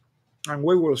 And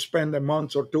we will spend a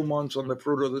month or 2 months on the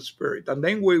fruit of the Spirit. And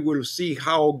then we will see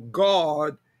how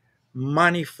God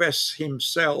manifests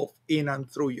himself in and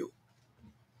through you.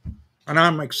 And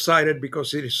I'm excited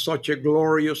because it is such a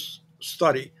glorious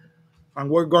study.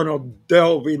 And we're going to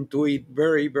delve into it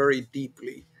very, very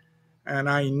deeply. And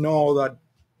I know that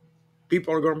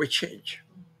people are going to be changed.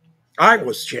 I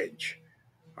was changed.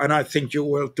 And I think you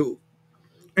will too.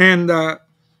 And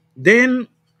then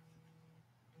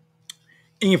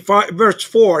in verse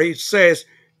 4, it says,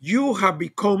 you have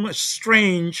become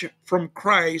estranged from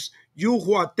Christ. You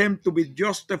who attempt to be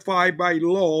justified by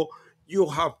law, you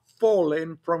have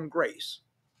fallen from grace.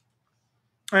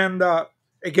 And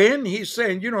again, he's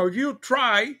saying, if you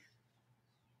try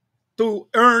to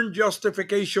earn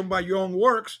justification by your own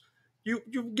works,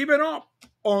 you've given up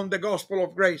on the gospel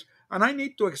of grace. And I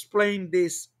need to explain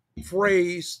this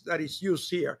phrase that is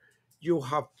used here. You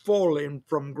have fallen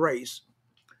from grace.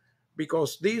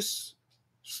 Because this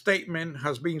statement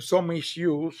has been so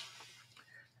misused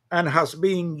and has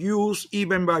been used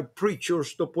even by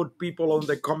preachers to put people on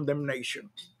the condemnation.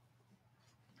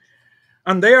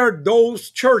 And there are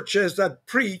those churches that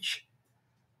preach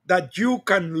that you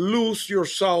can lose your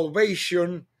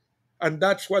salvation, and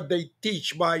that's what they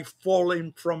teach by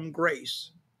falling from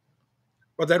grace.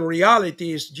 But the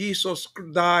reality is Jesus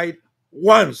died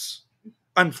once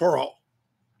and for all.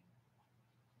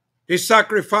 His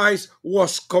sacrifice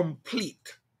was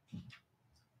complete.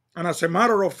 And as a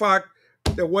matter of fact,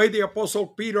 the way the Apostle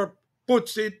Peter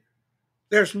puts it,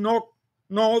 there's no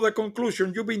other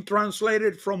conclusion. You've been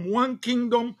translated from one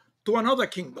kingdom to another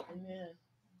kingdom. Amen.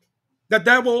 The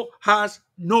devil has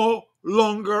no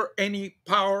longer any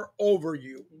power over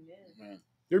you. Amen.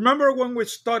 You remember when we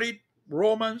studied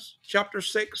Romans chapter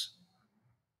 6?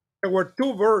 There were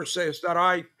 2 verses that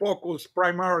I focused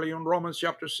primarily on Romans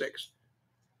chapter 6.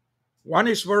 One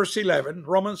is verse 11,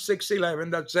 Romans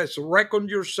 6:11, that says, reckon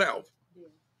yourself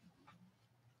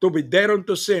to be dead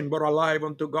unto sin, but alive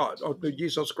unto God, or to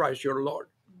Jesus Christ your Lord.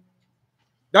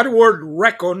 That word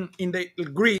reckon in the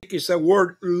Greek is a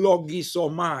word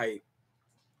logizomai.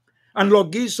 And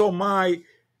logizomai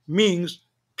means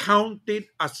counted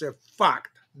as a fact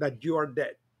that you are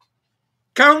dead.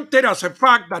 Counted as a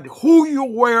fact that who you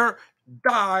were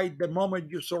died the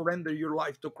moment you surrender your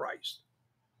life to Christ.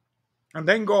 And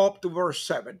then go up to verse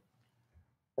 7.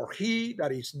 For he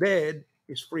that is dead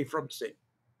is free from sin.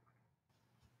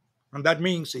 And that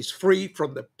means he's free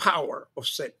from the power of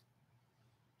sin.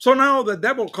 So now the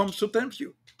devil comes to tempt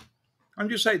you.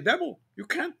 And you say, devil, you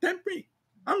can't tempt me.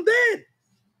 I'm dead.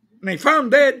 And if I'm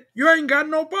dead, you ain't got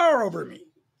no power over me.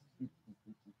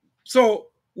 So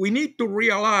we need to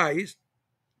realize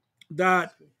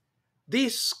that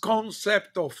this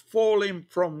concept of falling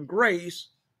from grace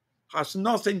has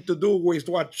nothing to do with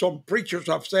what some preachers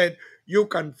have said, you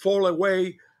can fall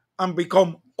away and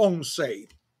become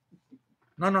unsaved.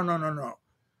 No, no, no, no, no.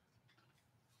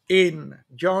 In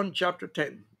John chapter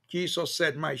 10, Jesus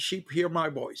said, my sheep hear my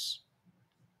voice,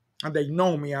 and they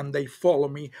know me and they follow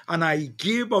me, and I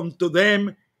give unto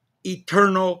them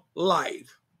eternal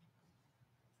life.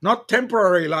 Not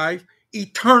temporary life,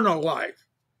 eternal life.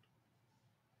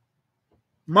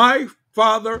 My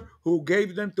Father who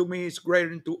gave them to me is greater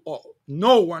than all.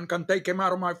 No one can take them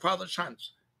out of my Father's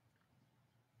hands.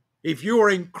 If you are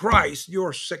in Christ,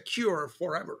 you're secure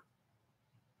forever.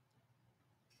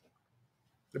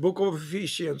 The book of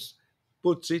Ephesians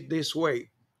puts it this way.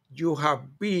 You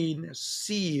have been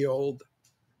sealed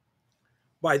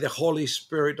by the Holy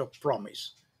Spirit of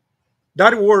promise.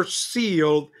 That word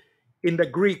sealed in the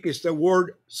Greek is the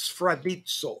word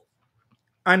sphraditzo.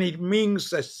 And it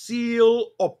means a seal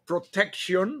of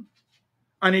protection.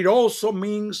 And it also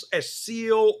means a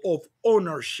seal of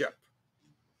ownership.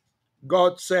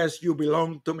 God says, you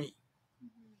belong to me.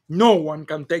 No one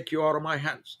can take you out of my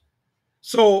hands.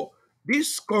 So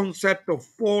this concept of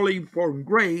falling from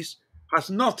grace has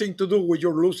nothing to do with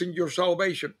your losing your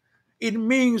salvation. It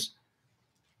means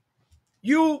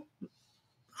you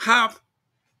have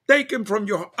taken from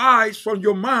your eyes, from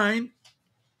your mind,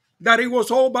 that it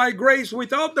was all by grace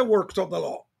without the works of the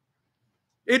law.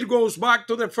 It goes back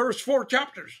to the first 4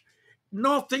 chapters.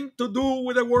 Nothing to do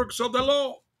with the works of the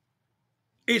law.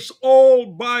 It's all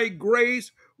by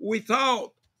grace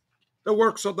without the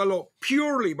works of the law.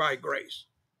 Purely by grace.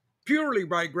 Purely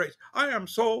by grace. I am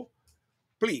so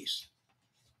pleased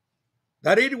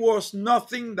that it was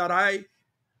nothing that I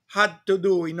had to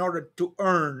do in order to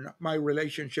earn my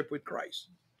relationship with Christ.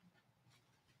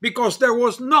 Because there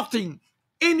was nothing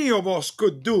any of us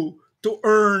could do to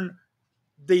earn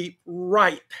the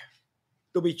right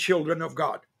to be children of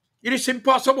God. It is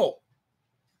impossible.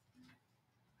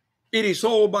 It is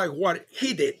all by what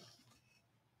He did.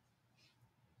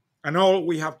 And all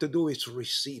we have to do is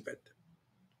receive it.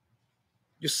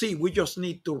 You see, we just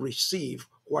need to receive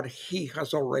what He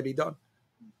has already done.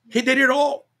 He did it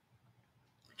all.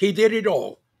 He did it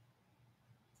all.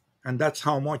 And that's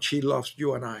how much He loves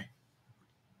you and I.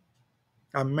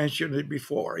 I mentioned it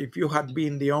before. If you had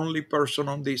been the only person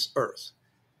on this earth,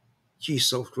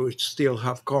 Jesus would still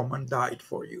have come and died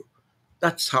for you.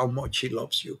 That's how much He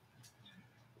loves you.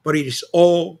 But it is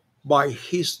all by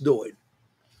His doing.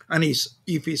 And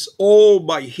if it's all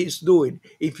by His doing,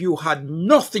 if you had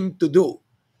nothing to do,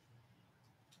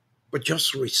 but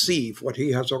just receive what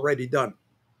He has already done,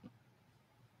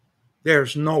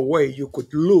 there's no way you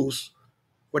could lose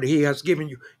what He has given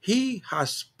you. He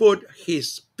has put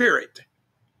His Spirit.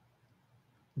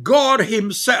 God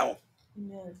Himself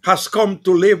has come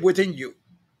to live within you.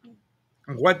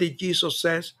 And what did Jesus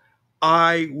say?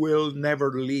 I will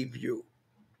never leave you.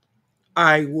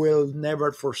 I will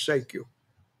never forsake you.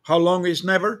 How long is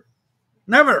never?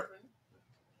 Never.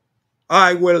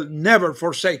 I will never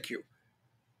forsake you.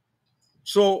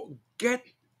 So get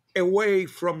away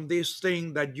from this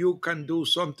thing that you can do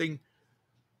something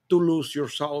to lose your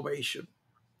salvation.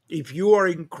 If you are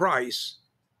in Christ,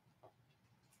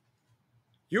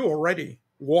 you're already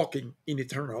walking in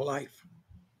eternal life.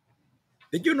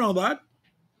 Did you know that?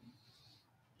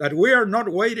 That we are not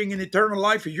waiting in eternal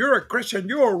life. If you're a Christian,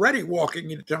 you're already walking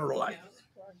in eternal life.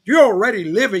 You're already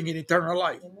living in eternal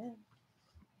life.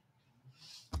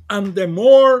 And the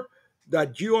more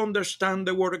that you understand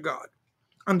the Word of God,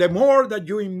 and the more that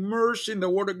you immerse in the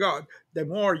Word of God, the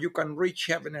more you can reach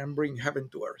heaven and bring heaven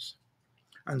to earth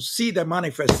and see the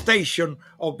manifestation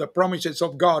of the promises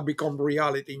of God become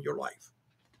reality in your life.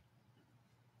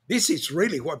 This is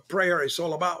really what prayer is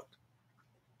all about.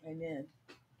 Amen.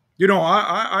 You know,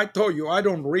 I told you, I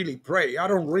don't really pray. I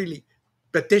don't really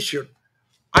petition.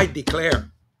 I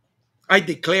declare. I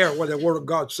declare what the Word of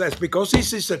God says, because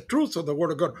this is the truth of the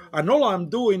Word of God. And all I'm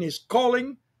doing is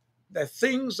calling the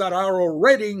things that are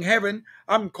already in heaven,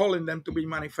 I'm calling them to be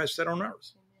manifested on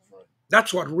earth.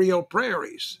 That's what real prayer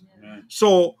is. Amen.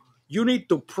 So you need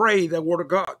to pray the Word of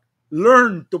God.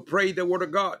 Learn to pray the Word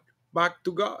of God back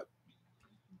to God.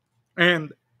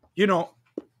 And, you know,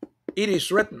 it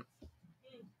is written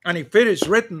And if it is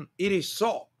written, it is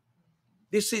so.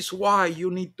 This is why you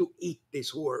need to eat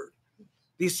this word.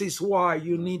 This is why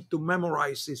you need to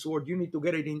memorize this word. You need to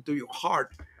get it into your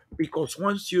heart. Because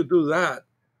once you do that,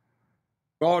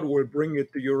 God will bring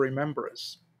it to your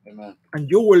remembrance. Amen. And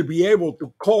you will be able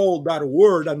to call that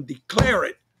word and declare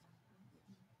it.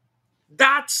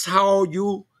 That's how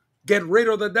you get rid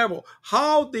of the devil.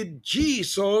 How did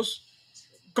Jesus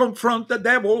confront the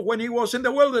devil when he was in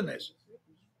the wilderness?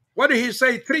 What did he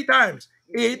say 3 times?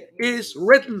 It is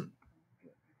written.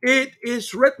 It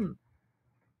is written.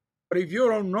 But if you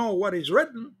don't know what is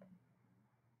written,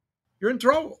 you're in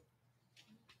trouble.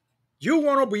 You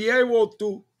want to be able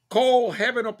to call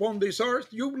heaven upon this earth.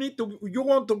 You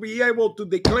want to be able to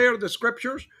declare the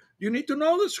scriptures. You need to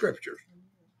know the scriptures.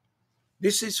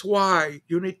 This is why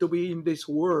you need to be in this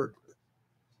word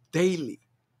daily.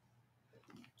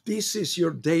 This is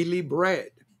your daily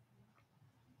bread.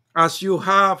 As you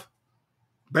have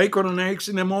bacon and eggs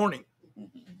in the morning,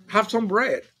 have some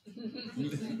bread.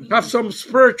 Have some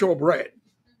spiritual bread.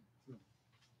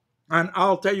 And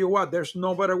I'll tell you what, there's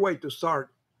no better way to start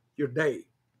your day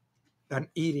than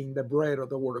eating the bread of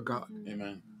the Word of God.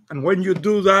 Amen. And when you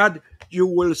do that, you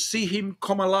will see Him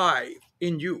come alive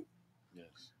in you.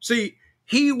 Yes. See,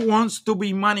 He wants to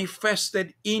be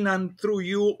manifested in and through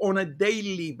you on a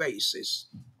daily basis.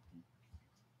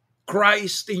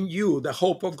 Christ in you, the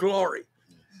hope of glory.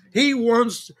 He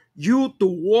wants you to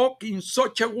walk in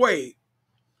such a way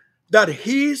that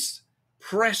His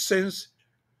presence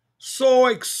so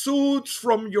exudes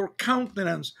from your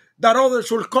countenance that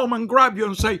others will come and grab you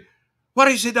and say, what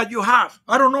is it that you have?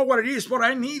 I don't know what it is, but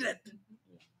I need it.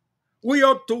 We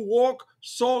ought to walk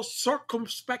so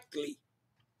circumspectly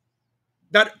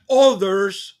that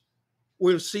others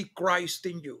will see Christ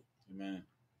in you. Amen.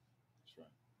 That's right.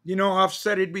 You know, I've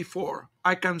said it before.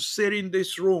 I can sit in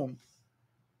this room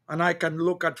and I can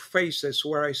look at faces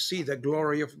where I see the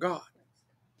glory of God.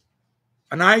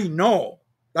 And I know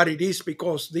that it is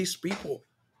because these people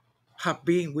have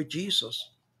been with Jesus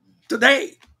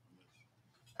today.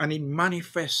 And it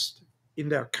manifests in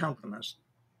their countenance.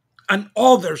 And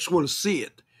others will see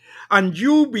it. And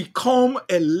you become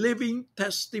a living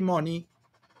testimony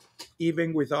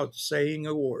even without saying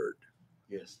a word.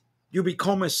 Yes. You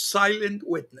become a silent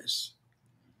witness.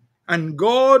 And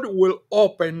God will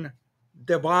open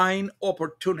divine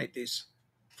opportunities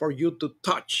for you to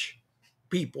touch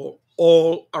people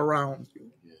all around you.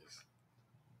 Yes.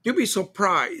 You'll be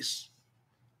surprised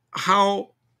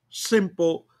how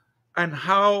simple and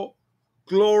how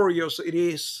glorious it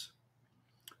is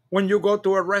when you go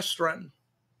to a restaurant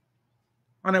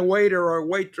and a waiter or a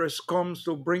waitress comes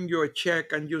to bring you a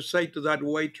check and you say to that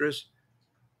waitress,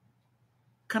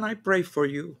 can I pray for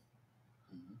you?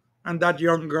 And that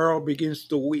young girl begins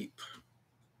to weep.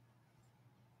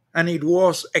 And it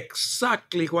was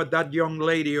exactly what that young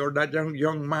lady or that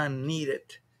young man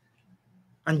needed.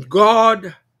 And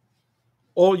God,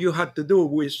 all you had to do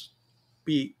was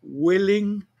be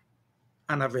willing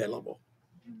and available.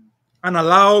 And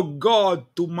allow God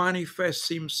to manifest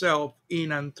Himself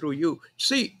in and through you.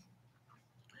 See,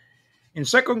 in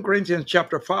 2 Corinthians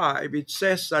chapter 5, it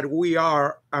says that we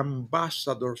are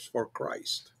ambassadors for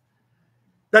Christ.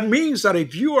 That means that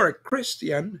if you are a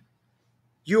Christian,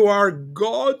 you are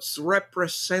God's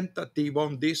representative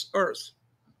on this earth.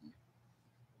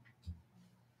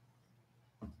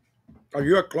 Are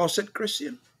you a closet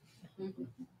Christian?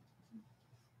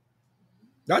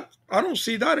 I don't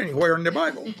see that anywhere in the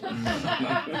Bible.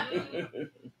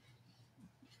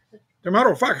 As a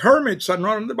matter of fact, hermits are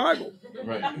not in the Bible.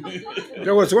 Right.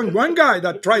 There was one guy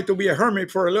that tried to be a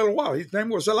hermit for a little while. His name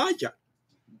was Elijah.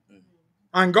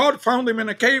 And God found him in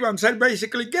a cave and said,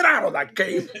 basically, get out of that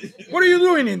cave. What are you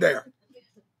doing in there?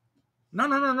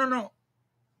 No.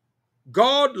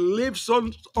 God lives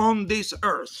on this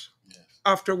earth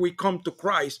after we come to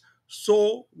Christ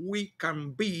so we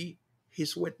can be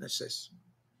His witnesses.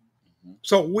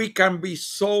 So we can be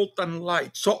salt and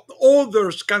light. So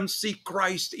others can see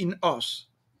Christ in us.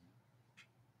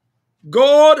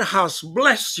 God has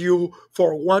blessed you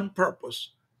for one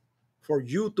purpose. For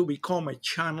you to become a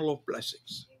channel of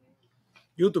blessings.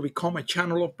 You to become a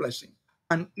channel of blessing.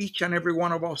 And each and every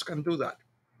one of us can do that.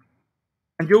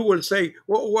 And you will say,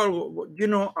 well you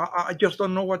know, I just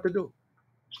don't know what to do.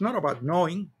 It's not about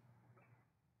knowing,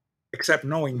 except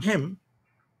knowing Him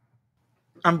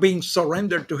and being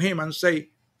surrendered to Him and say,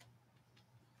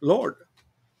 Lord,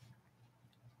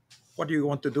 what do you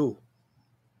want to do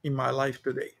in my life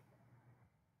today?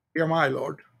 Here my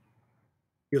Lord,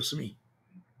 use me.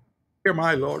 Here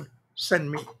my Lord, send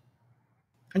me.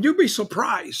 And you'll be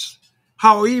surprised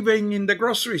how even in the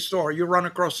grocery store you run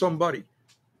across somebody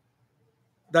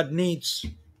that needs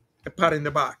a pat in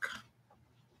the back,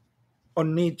 or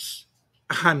needs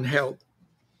a handheld,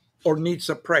 or needs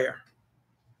a prayer,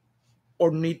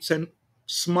 or needs a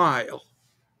smile,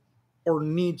 or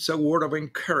needs a word of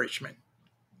encouragement,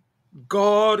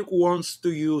 God wants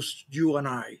to use you and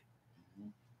I.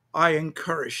 I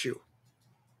encourage you,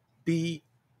 be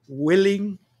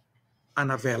willing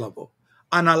and available,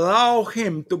 and allow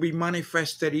Him to be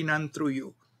manifested in and through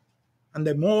you. And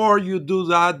the more you do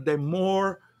that, the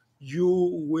more you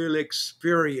will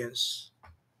experience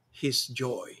His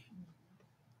joy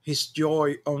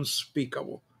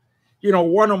unspeakable. You know,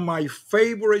 one of my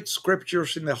favorite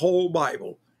scriptures in the whole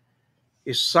Bible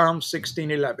is Psalm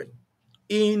 16:11.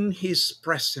 In His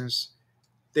presence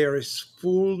there is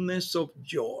fullness of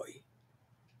joy,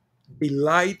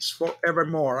 delights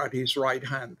forevermore at His right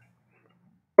hand.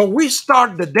 But we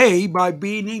start the day by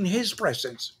being in His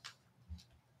presence.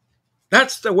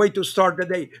 That's the way to start the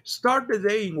day. Start the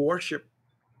day in worship.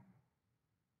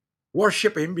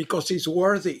 Worship Him because He's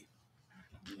worthy.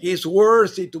 He's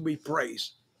worthy to be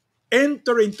praised.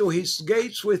 Enter into His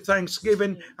gates with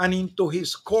thanksgiving and into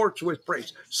His courts with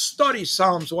praise. Study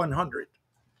Psalms 100.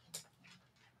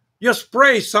 Just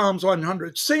pray Psalms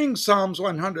 100. Sing Psalms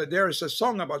 100. There is a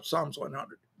song about Psalms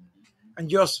 100. And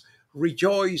just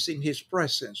rejoice in His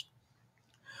presence.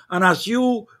 And as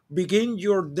you begin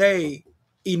your day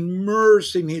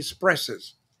immersed in His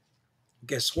presence,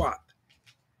 guess what?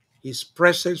 His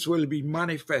presence will be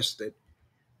manifested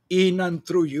in and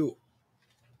through you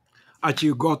as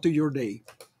you go to your day.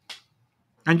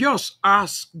 And just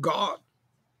ask God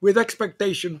with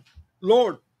expectation,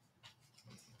 Lord,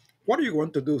 what are you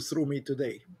going to do through me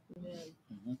today?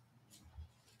 Mhm.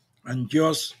 And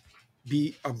just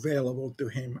be available to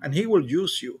Him. And He will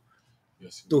use you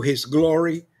Yes. to His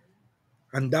glory.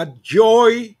 And that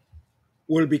joy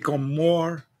will become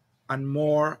more and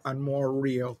more and more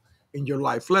real in your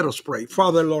life. Let us pray.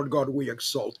 Father, Lord God, we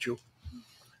exalt you.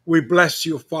 We bless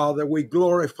you, Father. We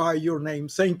glorify your name.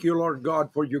 Thank you, Lord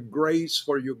God, for your grace,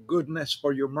 for your goodness,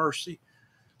 for your mercy.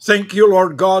 Thank you,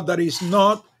 Lord God, that it's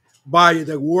not by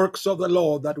the works of the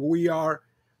law that we are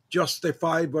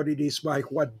justified, but it is by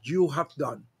what you have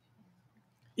done.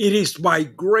 It is by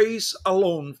grace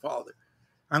alone, Father.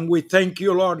 And we thank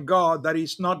you, Lord God, that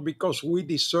it's not because we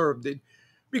deserved it,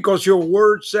 because your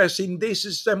word says, in this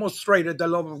is demonstrated the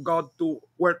love of God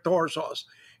towards us,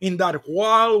 in that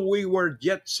while we were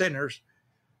yet sinners,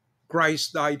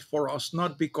 Christ died for us,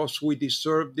 not because we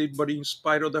deserved it, but in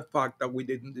spite of the fact that we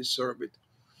didn't deserve it.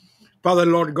 Father,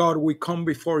 Lord God, we come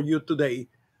before you today,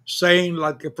 saying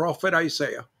like the prophet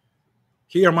Isaiah,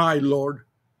 here my Lord,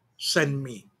 send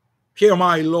me. Here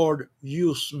my Lord,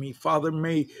 use me. Father,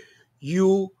 may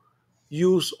you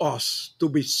use us to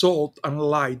be salt and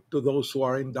light to those who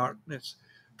are in darkness.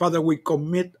 Father, we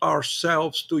commit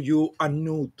ourselves to you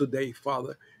anew today,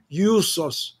 Father. Use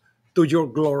us to your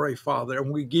glory, Father,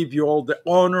 and we give you all the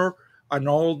honor and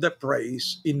all the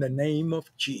praise in the name of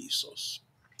Jesus.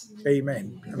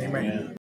 Amen and amen.